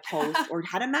did in a post or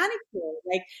had a manicure.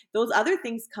 Like, those other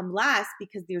things come last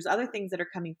because there's other things that are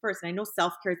coming first. And I know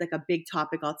self-care is like a big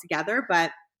topic altogether, but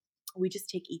we just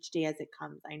take each day as it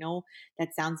comes. I know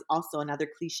that sounds also another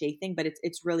cliche thing, but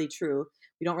it's really true.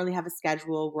 We don't really have a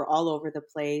schedule. We're all over the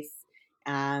place.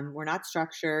 We're not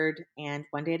structured, and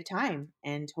one day at a time.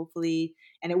 And hopefully,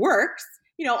 and it works.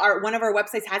 One of our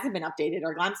websites hasn't been updated.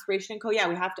 Our Glamspiration & Co. Yeah,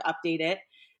 we have to update it.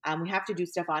 We have to do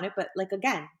stuff on it. But like,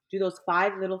 again, do those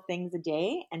 5 little things a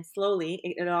day, and slowly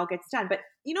it all gets done. But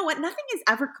you know what? Nothing is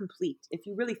ever complete if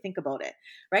you really think about it,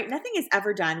 right? Nothing is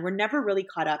ever done. We're never really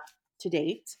caught up to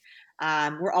date.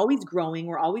 We're always growing.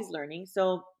 We're always learning.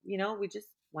 So, we just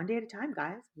one day at a time,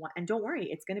 guys. And don't worry,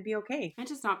 it's going to be okay. And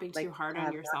just not being too hard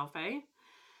on yourself, eh?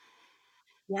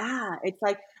 Yeah, it's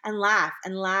like, and laugh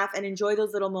and enjoy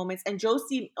those little moments. And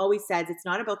Josie always says it's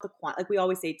not about the like we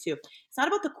always say too. It's not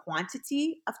about the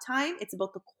quantity of time, it's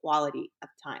about the quality of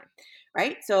time.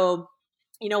 Right? So,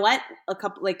 you know what? A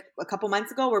couple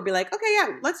months ago we'll be like, "Okay,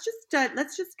 yeah, let's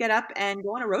just get up and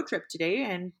go on a road trip today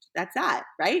and that's that."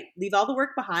 Right? Leave all the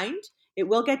work behind. It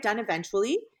will get done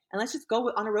eventually. And let's just go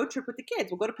on a road trip with the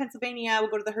kids. We'll go to Pennsylvania. We'll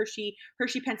go to the Hershey,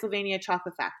 Pennsylvania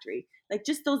chocolate factory. Like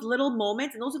just those little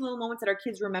moments, and those are the little moments that our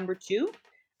kids remember too.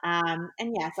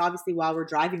 And yes, obviously while we're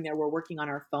driving there, we're working on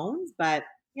our phones, but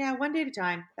yeah, one day at a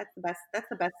time. That's the best. That's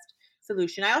the best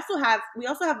solution. We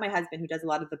also have my husband who does a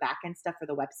lot of the back end stuff for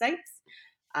the websites.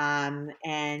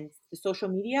 And the social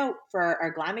media for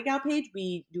our Glamigal page,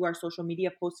 we do our social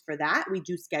media posts for that. We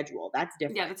do schedule. That's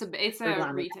different. Yeah, it's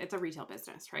a retail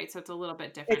business, right? So it's a little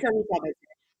bit different. It's a retail business.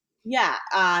 Yeah.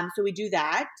 So we do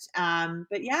that.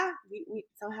 But yeah, we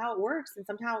somehow it works, and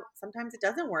sometimes it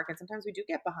doesn't work, and sometimes we do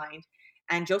get behind.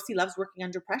 And Josie loves working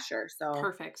under pressure, so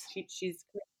perfect. She's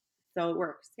so it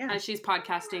works. Yeah. And she's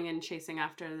podcasting and chasing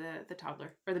after the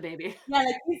toddler or the baby. Yeah,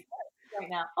 like he's right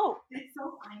now. Oh, it's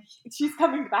so funny. She's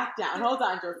coming back down. Hold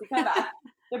on, Josie, come back.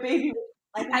 The baby.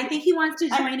 I think he wants to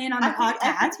join in on the podcast.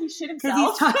 I think he shit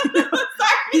himself.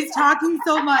 He's talking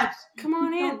so much. Come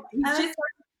on in. He's just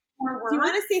do you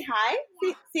want to say hi?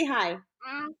 Say hi.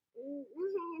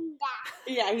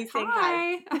 Yeah, he's saying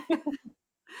hi.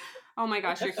 Oh my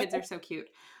gosh, your kids are so cute.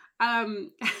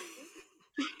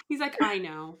 He's like, I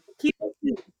know.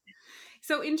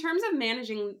 So in terms of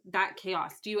managing that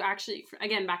chaos, do you actually,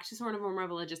 again, back to sort of more of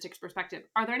a logistics perspective,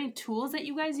 are there any tools that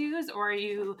you guys use, or are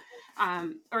you,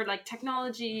 or like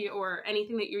technology or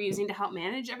anything that you're using to help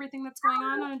manage everything that's going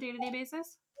on a day-to-day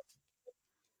basis?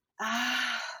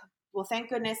 Well, thank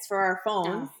goodness for our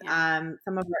phones. Oh, yeah.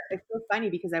 It's so funny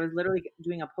because I was literally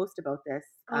doing a post about this,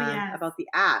 yes. about the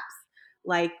apps.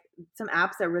 Like some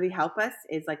apps that really help us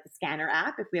is like the scanner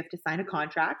app if we have to sign a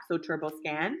contract, so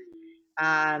TurboScan.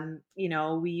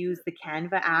 We use the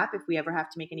Canva app if we ever have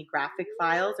to make any graphic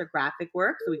files or graphic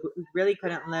work. So we really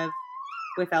couldn't live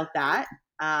without that.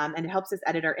 And it helps us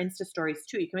edit our Insta stories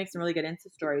too. You can make some really good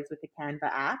Insta stories with the Canva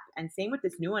app. And same with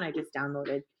this new one I just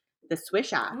downloaded, the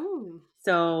Swish app. Ooh.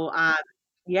 So,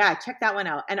 yeah, check that one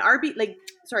out. And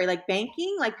like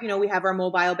banking, we have our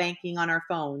mobile banking on our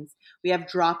phones. We have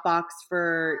Dropbox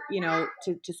for,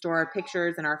 to store our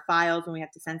pictures and our files when we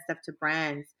have to send stuff to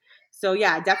brands. So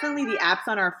yeah, definitely the apps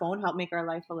on our phone help make our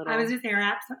life a little. I was just saying,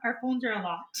 our phones are a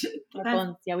lot. Our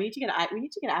phones, yeah, we need to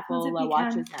get Apple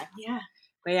watches next. Yeah.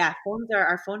 But yeah,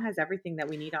 our phone has everything that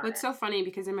we need on it. It's so funny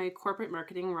because in my corporate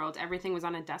marketing world, everything was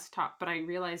on a desktop, but I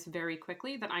realized very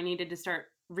quickly that I needed to start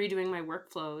redoing my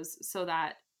workflows so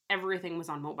that everything was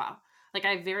on mobile. Like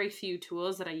I have very few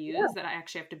tools that I use that I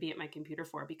actually have to be at my computer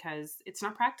for because it's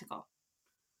not practical.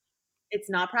 It's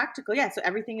not practical. Yeah. So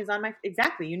everything is on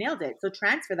exactly. You nailed it. So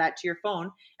transfer that to your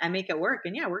phone and make it work.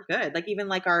 And yeah, we're good. Like even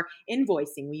like our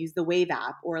invoicing, we use the Wave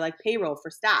app, or like payroll for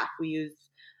staff. We use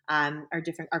our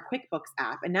QuickBooks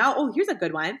app. And now, here's a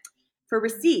good one for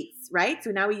receipts, right?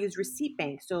 So now we use Receipt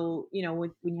Bank. So,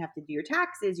 when you have to do your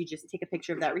taxes, you just take a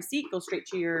picture of that receipt, go straight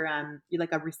to your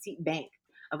like a receipt bank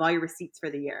of all your receipts for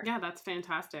the year. Yeah, that's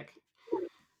fantastic.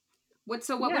 What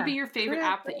would be your favorite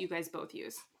app that you guys both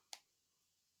use?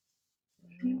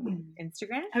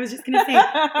 Instagram? I was just going to say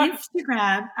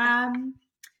Instagram.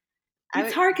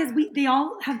 It's hard because they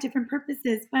all have different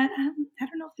purposes, but I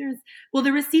don't know if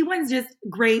the receipt one's just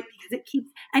great because it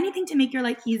keeps anything to make your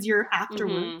life easier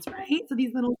afterwards, right? So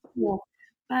these little tools.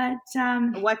 But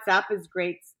WhatsApp is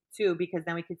great too because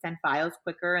then we could send files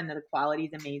quicker and the quality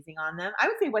is amazing on them. I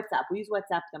would say WhatsApp. We use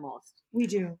WhatsApp the most. We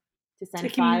do. To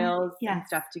send files and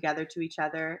stuff together to each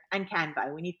other. And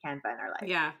Canva. We need Canva in our life.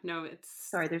 Yeah, no,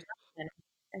 Sorry, there's not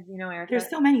as you know, Erica. There's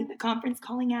so many. The conference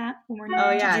calling app when we're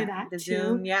not to do that. The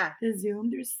Zoom, yeah. The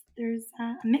Zoom. There's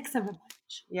a mix of a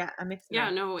bunch. Yeah, a mix.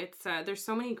 No, it's there's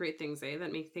so many great things that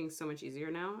make things so much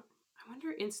easier now. I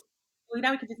wonder.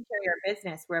 Now we can just carry our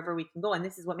business wherever we can go, and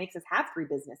this is what makes us have 3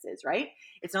 businesses, right?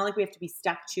 It's not like we have to be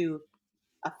stuck to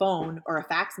a phone or a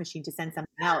fax machine to send something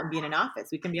out and be in an office.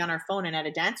 We can be on our phone and at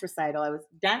a dance recital. I was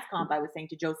saying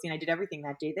to Josie, and I did everything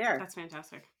that day there. That's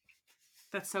fantastic.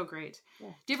 That's so great.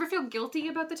 Yeah. Do you ever feel guilty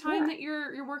about the time that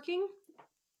you're working?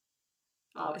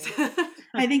 Always.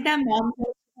 I think that mom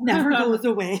never goes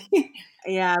away.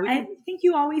 Yeah. I think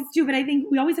you always do, but I think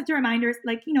we always have to remind ourselves,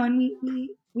 and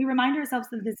we remind ourselves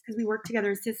of this because we work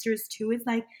together as sisters too. It's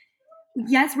like,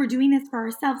 yes, we're doing this for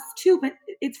ourselves too, but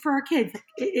it's for our kids.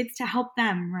 It's to help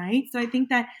them, right? So I think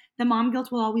that the mom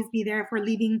guilt will always be there if we're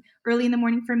leaving early in the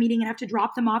morning for a meeting and have to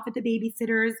drop them off at the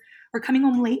babysitter's or coming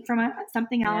home late from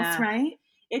something else, right?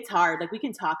 it's hard. Like we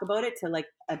can talk about it to like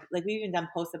we've even done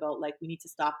posts about like we need to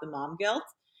stop the mom guilt,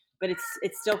 but it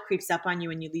still creeps up on you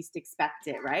when you least expect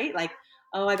it, right? Like,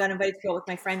 oh, I got invited to go out with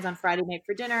my friends on Friday night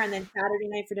for dinner and then Saturday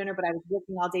night for dinner, but I was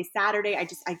working all day Saturday.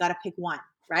 I got to pick one,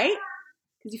 right?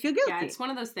 Because you feel guilty. Yeah, it's one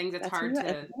of those things that's That's hard who you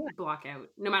are. to block out,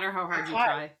 no matter how hard It's you hard.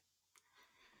 try.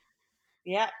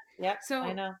 Yeah. So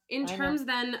I know. in terms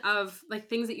then of like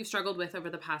things that you've struggled with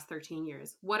over the past 13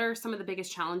 years, what are some of the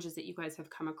biggest challenges that you guys have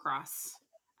come across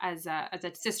as a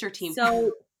sister team?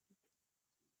 So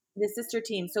the sister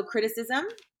team. So criticism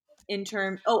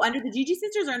under the Gigi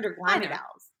sisters or under Glammy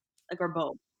Gals? Like, or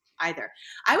both? Either.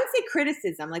 I would say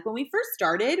criticism. Like when we first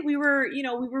started, we were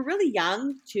really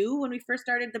young too when we first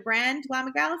started the brand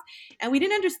Glammy Gals, and we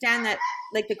didn't understand that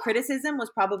like the criticism was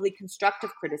probably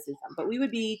constructive criticism, but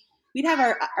we'd have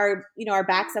our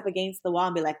backs up against the wall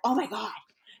and be like, oh my God,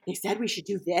 they said we should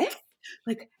do this?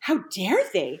 Like, how dare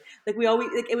they? Like we always,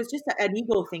 like, it was just an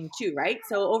ego thing too, right?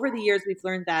 So over the years, we've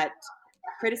learned that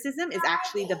criticism is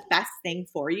actually the best thing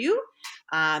for you.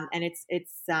 And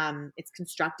it's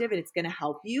constructive and it's going to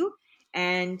help you.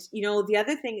 And, the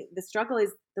other thing, the struggle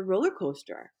is the roller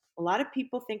coaster. A lot of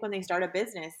people think when they start a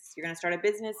business, you're going to start a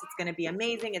business, it's going to be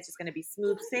amazing, it's just going to be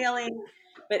smooth sailing,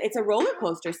 but it's a roller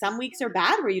coaster. Some weeks are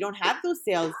bad where you don't have those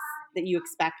sales that you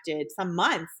expected, some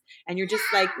months, and you're just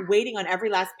like waiting on every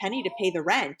last penny to pay the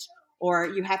rent, or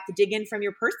you have to dig in from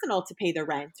your personal to pay the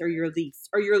rent or your lease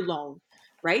or your loan,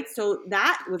 right? So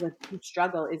that was a huge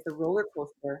struggle, is the roller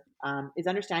coaster, is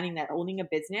understanding that owning a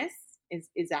business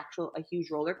is a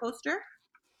huge roller coaster.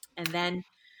 And then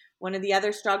one of the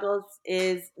other struggles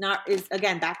is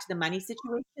again back to the money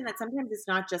situation, that sometimes it's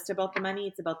not just about the money,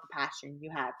 it's about the passion you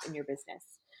have in your business.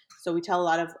 So we tell a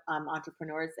lot of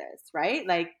entrepreneurs this, right?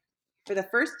 Like for the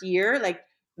first year, like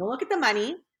don't look at the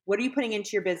money. What are you putting into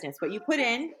your business? What you put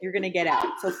in, you're going to get out.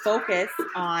 So focus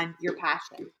on your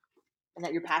passion and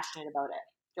that you're passionate about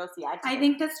it. Josie, I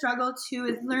think the struggle too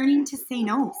is learning to say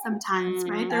no sometimes,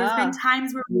 right? There's been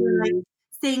times where we were like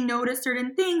saying no to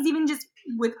certain things, even just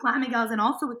with Glammy Gals and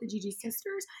also with the Gigi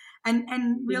sisters,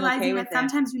 and realizing that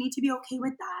sometimes you need to be okay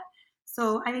with that.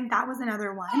 So I think that was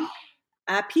another one.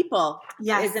 People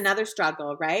is another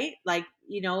struggle, right? Like,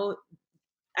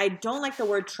 I don't like the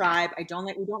word tribe. We don't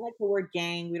like the word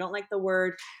gang. We don't like the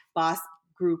word boss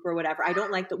group or whatever. I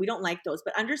don't like that. We don't like those,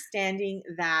 but understanding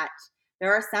that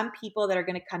there are some people that are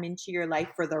going to come into your life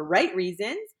for the right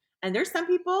reasons. And there's some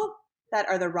people that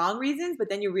are the wrong reasons, but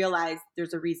then you realize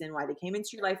there's a reason why they came into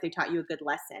your life. They taught you a good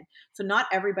lesson. So not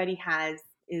everybody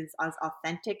is as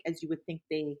authentic as you would think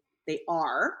they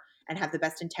are and have the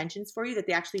best intentions for you, that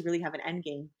they actually really have an end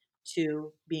game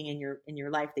to being in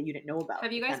your life that you didn't know about.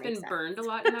 Have you guys been burned a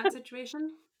lot in that situation?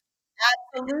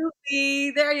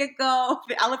 Absolutely. There you go.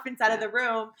 The elephant's out of the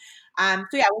room. So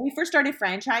yeah, when we first started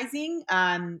franchising,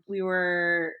 we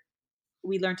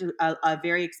learned a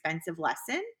very expensive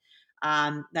lesson,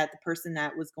 that the person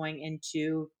that was going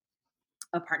into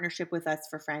a partnership with us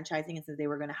for franchising and said they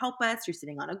were going to help us, you're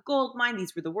sitting on a gold mine.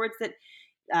 These were the words that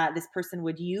this person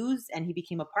would use, and he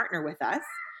became a partner with us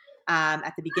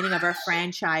at the beginning of our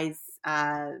franchise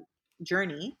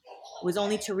journey, was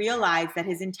only to realize that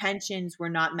his intentions were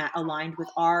not aligned with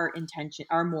our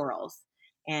morals,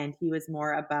 and he was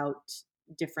more about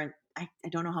different. I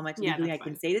don't know how much legally I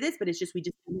can say to this, but it's just we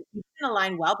didn't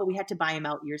align well. But we had to buy him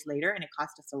out years later, and it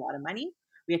cost us a lot of money.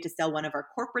 We had to sell one of our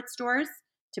corporate stores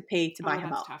to pay to buy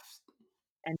him out. Tough.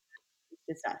 And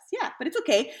it's us, yeah, but it's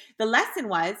okay. The lesson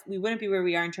was we wouldn't be where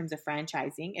we are in terms of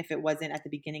franchising if it wasn't at the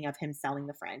beginning of him selling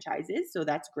the franchises. So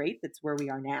that's great. That's where we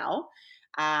are now.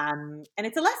 And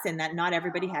it's a lesson that not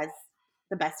everybody has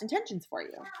the best intentions for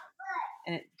you,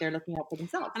 and they're looking out for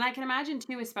themselves. And I can imagine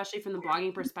too, especially from the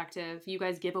blogging perspective, you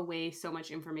guys give away so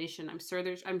much information.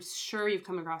 I'm sure you've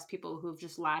come across people who've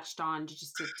just latched on to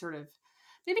sort of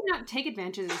maybe not take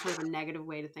advantage of sort of a negative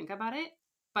way to think about it,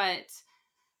 but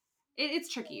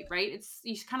it's tricky, right?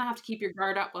 You kind of have to keep your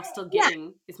guard up while still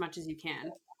giving as much as you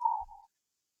can.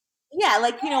 Yeah,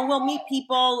 like, we'll meet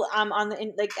people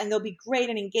and they'll be great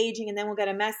and engaging, and then we'll get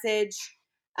a message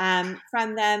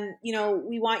from them,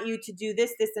 we want you to do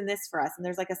this, this, and this for us. And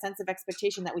there's like a sense of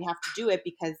expectation that we have to do it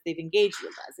because they've engaged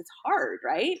with us. It's hard,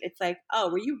 right? It's like,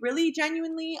 oh, were you really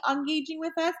genuinely engaging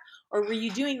with us? Or were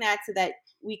you doing that so that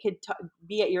we could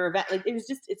be at your event? Like it's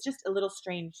just a little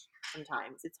strange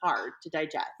sometimes. It's hard to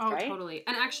digest. Oh, right? Totally.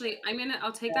 And actually,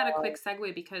 I'll take that a quick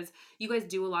segue, because you guys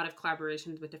do a lot of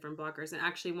collaborations with different bloggers. And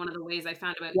actually one of the ways I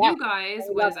found about you guys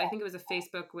was, I think it was a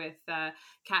Facebook with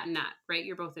Kat and Nat, right?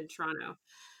 You're both in Toronto.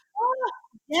 Oh,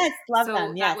 yes, love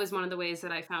them. Yes. That was one of the ways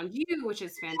that I found you, which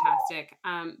is fantastic.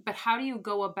 But how do you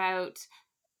go about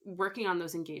working on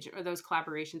those engagement or those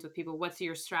collaborations with people? What's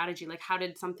your strategy? Like, how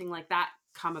did something like that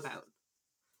come about?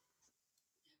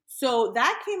 So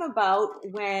that came about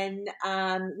when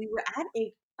we were at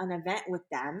an event with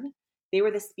them. They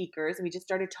were the speakers, and we just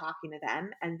started talking to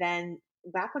them. And then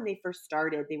back when they first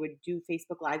started, they would do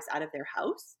Facebook Lives out of their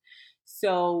house.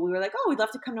 So we were like, "Oh, we'd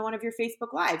love to come to one of your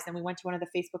Facebook Lives." And we went to one of the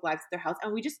Facebook Lives at their house,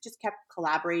 and we just kept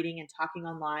collaborating and talking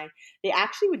online. They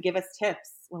actually would give us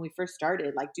tips when we first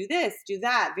started, like do this, do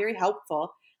that, very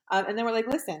helpful. And then we're like,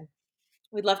 "Listen,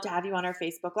 we'd love to have you on our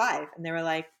Facebook Live." And they were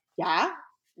like, "Yeah,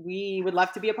 we would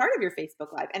love to be a part of your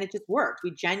Facebook Live." And it just worked.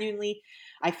 We genuinely,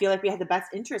 I feel like we had the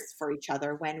best interests for each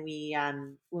other when we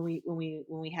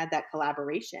had that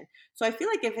collaboration. So I feel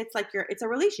like if it's like it's a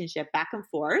relationship back and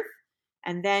forth,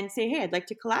 and then say, "Hey, I'd like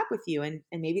to collab with you," and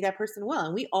maybe that person will.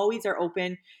 And we always are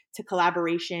open to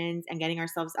collaborations and getting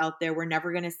ourselves out there. We're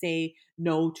never going to say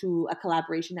no to a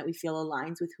collaboration that we feel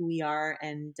aligns with who we are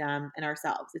and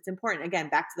ourselves. It's important. Again,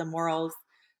 back to the morals,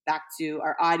 back to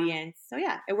our audience. So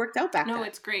yeah, it worked out back No, then.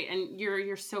 it's great. And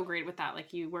you're so great with that.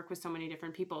 Like, you work with so many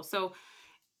different people. So,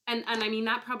 and I mean,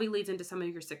 that probably leads into some of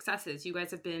your successes. You guys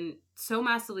have been so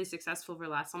massively successful for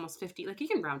the last almost 50, like you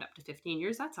can round up to 15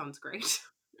 years. That sounds great.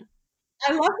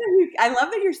 I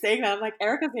love that you're saying that. I'm like,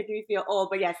 Erica's making me feel old,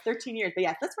 but yes, 13 years. But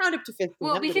yes, let's round up to 15.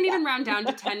 Well, I'm we good can with even that. round down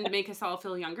to 10 to make us all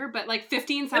feel younger, but like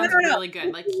 15 No, no, sounds no, no. really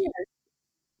good. Like, 15 years.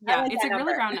 I yeah, like it's that a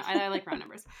really number. I like round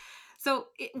numbers. So,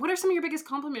 what are some of your biggest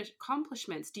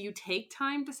accomplishments? Do you take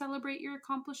time to celebrate your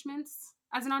accomplishments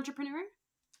as an entrepreneur?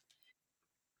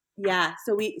 Yeah,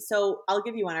 so I'll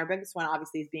give you one. Our biggest one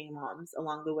obviously is being moms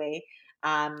along the way.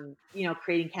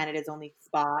 Creating Canada's only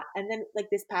spa. And then like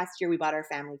this past year we bought our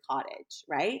family cottage,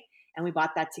 right? And we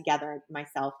bought that together,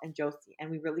 myself and Josie.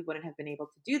 And we really wouldn't have been able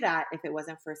to do that if it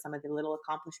wasn't for some of the little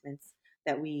accomplishments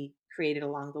that we created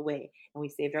along the way. And we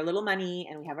saved our little money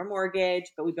and we have our mortgage,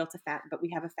 but but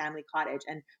we have a family cottage.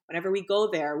 And whenever we go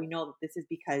there, we know that this is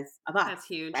because of us, That's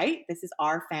huge. right? This is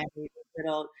our family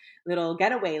little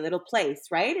getaway, little place,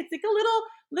 right? It's like a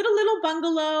little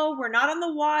bungalow. We're not on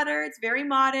the water. It's very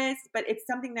modest, but it's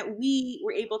something that we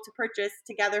were able to purchase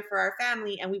together for our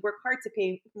family, and we work hard to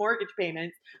pay mortgage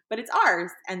payments, but it's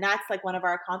ours. And that's like one of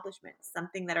our accomplishments,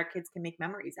 something that our kids can make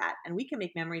memories at, and we can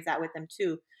make memories at with them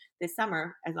too this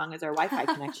summer, as long as our Wi-Fi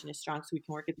connection is strong, so we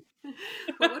can work it.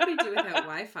 What would we do without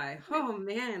Wi-Fi? Oh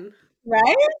man.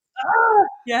 Right? Oh,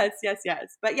 yes, yes,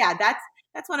 yes. But yeah,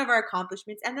 that's one of our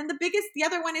accomplishments. And then the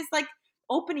other one is like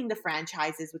opening the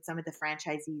franchises with some of the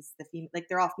franchisees, like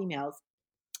they're all females,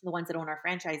 the ones that own our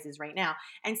franchises right now,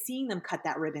 and seeing them cut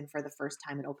that ribbon for the first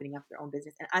time and opening up their own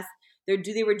business. And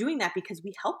they were doing that because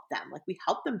we helped them. Like we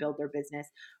helped them build their business.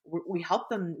 We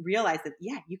helped them realize that,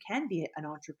 yeah, you can be an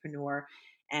entrepreneur.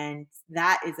 And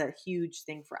that is a huge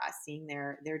thing for us, seeing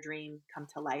their dream come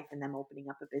to life and them opening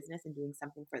up a business and doing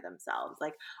something for themselves.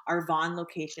 Like our Vaughan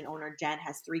location owner, Jen,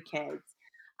 has 3 kids.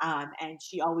 And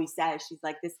she always says, she's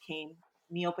like,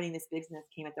 me opening this business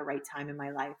came at the right time in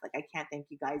my life. Like I can't thank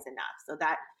you guys enough. So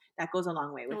that goes a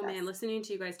long way with us. Oh man, listening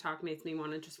to you guys talk makes me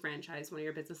want to just franchise one of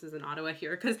your businesses in Ottawa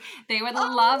here, because they would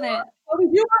love it. Well,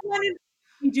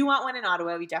 we do want one in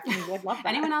Ottawa. We definitely would love that.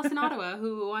 Anyone else in Ottawa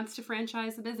who wants to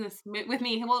franchise the business with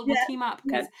me, we'll team up.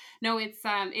 Because no, it's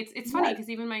funny because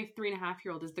even my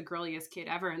 3.5-year-old is the girliest kid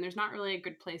ever, and there's not really a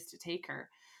good place to take her.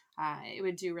 It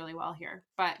would do really well here.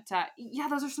 But yeah,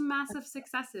 those are some massive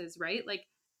successes, right? Like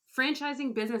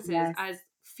franchising businesses as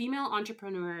female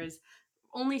entrepreneurs,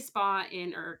 only spa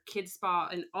or kids spa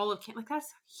in all of Canada, like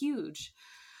that's huge.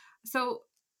 So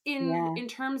in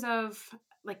terms of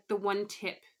like the one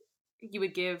tip you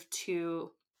would give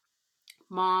to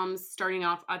moms starting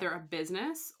off either a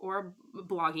business or a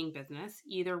blogging business,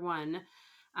 either one,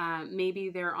 maybe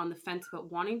they're on the fence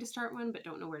about wanting to start one but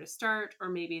don't know where to start, or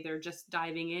maybe they're just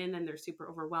diving in and they're super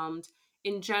overwhelmed.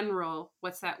 In general,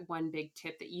 what's that one big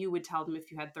tip that you would tell them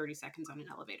if you had 30 seconds on an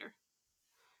elevator?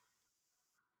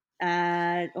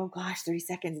 Oh gosh, 30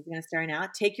 seconds is going to start now.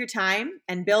 Take your time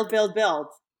and build.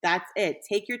 That's it.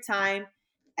 Take your time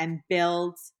and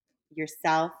build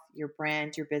yourself, your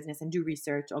brand, your business, and do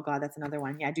research. Oh God, that's another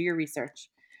one. Yeah, do your research.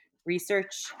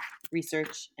 Research,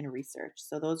 and research.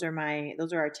 So those are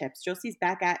our tips. Josie's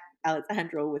back at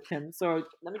Alexandro with him. So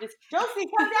let me just, Josie,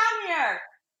 come down here.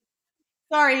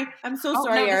 Sorry, I'm so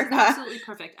sorry, no, this Erica. is absolutely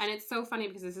perfect. And it's so funny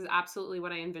because this is absolutely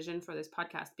what I envisioned for this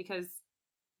podcast, because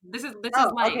this is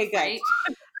life, okay, good. right?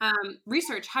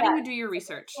 Research. How do you do your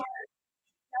research?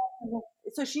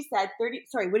 So she said 30.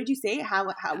 Sorry, what did you say? What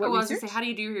research? I was going to say, how do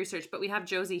you do your research? But we have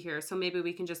Josie here, so maybe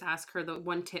we can just ask her the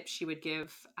one tip she would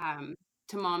give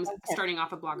to moms starting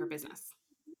off a blogger business.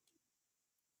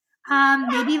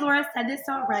 Maybe Laura said this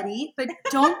already, but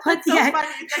don't put So funny.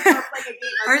 It's like we're playing a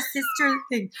game. our sister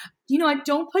thing. You know what?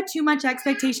 Don't put too much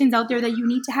expectations out there that you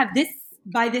need to have this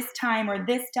by this time or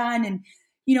this done. And,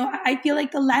 you know, I feel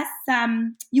like the less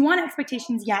you want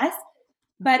expectations, yes,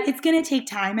 but it's going to take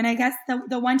time. And I guess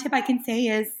the one tip I can say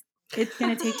is it's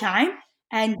going to take time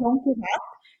and don't give up.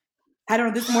 I don't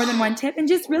know, there's more than one tip. And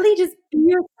just really just be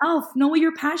yourself. Know what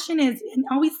your passion is and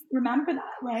always remember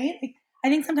that, right? Like, I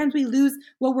think sometimes we lose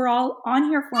what we're all on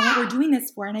here for and what we're doing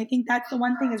this for. And I think that's the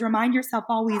one thing is remind yourself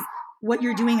always what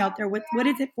you're doing out there. What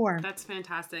is it for? That's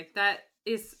fantastic. That's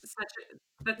such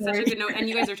a good note. And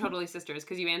you guys are totally sisters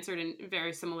because you answered in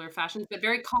very similar fashions, but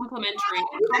very complimentary. It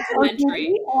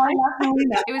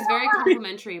was very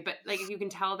complimentary, but like you can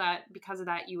tell that because of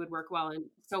that you would work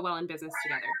so well in business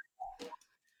together.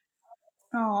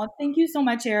 Oh, thank you so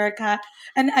much, Erica.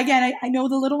 And again, I know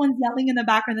the little one's yelling in the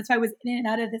background. That's why I was in and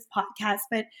out of this podcast.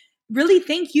 But really,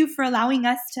 thank you for allowing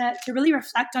us to really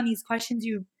reflect on these questions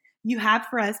you have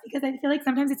for us, because I feel like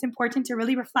sometimes it's important to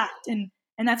really reflect, and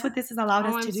that's what this has allowed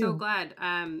us to do. I'm so glad.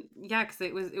 Yeah, because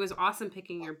it was awesome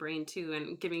picking your brain too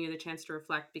and giving you the chance to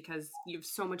reflect because you have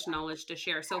so much knowledge to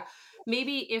share. So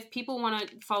maybe if people want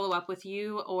to follow up with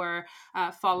you or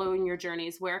follow in your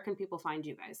journeys, where can people find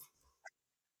you guys?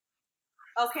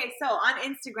 Okay, so on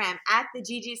Instagram at the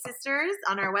GG Sisters,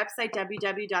 on our website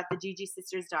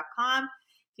www.theggsisters.com.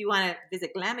 If you want to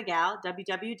visit Glamagal,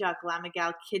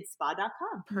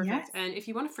 www.glamagalkidspa.com. Perfect. Yes. And if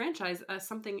you want to franchise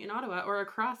something in Ottawa or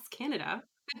across Canada,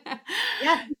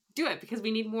 yeah, do it because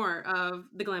we need more of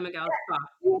the Glamagal spa.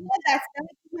 That's then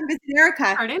we can come visit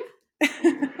Erica. Pardon?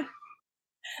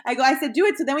 I said do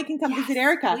it so then we can come visit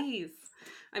Erica. Please.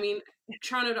 I mean,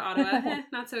 Toronto to Ottawa,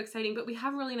 not so exciting, but we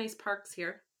have really nice parks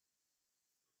here.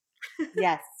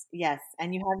 Yes.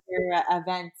 And you have your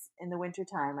events in the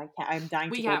wintertime. I'm dying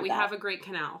to go to we that. have a great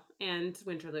canal and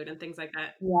Winterlude and things like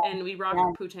that. Yeah. And we rock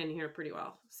Putin here pretty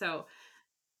well. So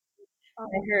I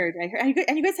heard.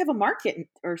 And you guys have a market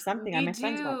or something. We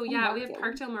do. Yeah, we have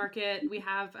Parkdale Market. We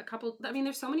have a couple. I mean,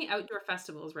 there's so many outdoor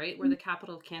festivals, right? We're the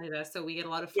capital of Canada, so we get a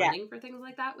lot of funding for things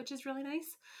like that, which is really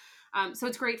nice. So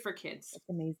it's great for kids. It's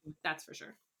amazing. That's for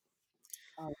sure.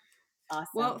 Oh, awesome.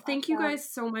 Well, thank you guys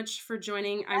so much for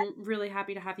joining. I'm really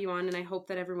happy to have you on, and I hope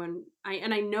that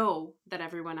I know that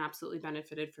everyone absolutely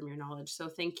benefited from your knowledge. So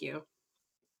thank you.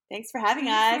 Thanks for having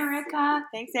us, Erica.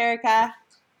 Thanks, Erica.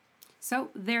 So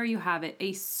there you have it,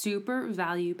 a super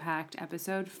value-packed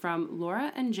episode from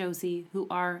Laura and Josie, who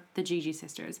are the GG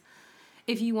Sisters.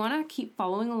 If you want to keep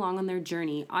following along on their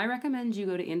journey, I recommend you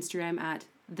go to Instagram at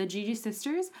the GG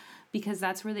Sisters, because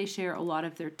that's where they share a lot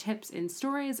of their tips and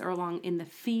stories or along in the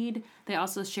feed. They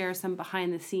also share some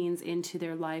behind the scenes into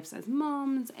their lives as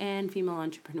moms and female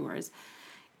entrepreneurs.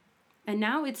 And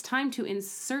now it's time to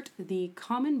insert the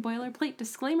common boilerplate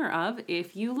disclaimer of,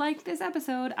 if you like this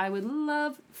episode, I would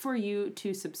love for you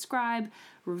to subscribe,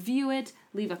 review it,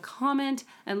 leave a comment,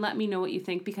 and let me know what you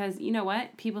think. Because you know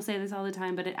what? People say this all the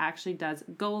time, but it actually does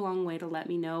go a long way to let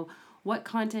me know what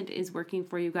content is working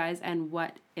for you guys and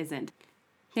what isn't.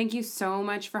 Thank you so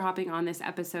much for hopping on this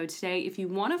episode today. If you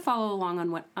want to follow along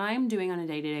on what I'm doing on a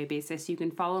day-to-day basis, you can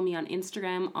follow me on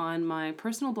Instagram on my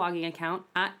personal blogging account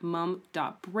at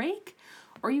mum.break,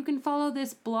 or you can follow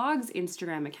this blog's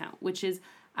Instagram account, which is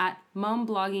at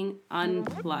mumblogging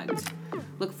unplugged.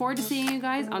 Look forward to seeing you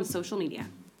guys on social media.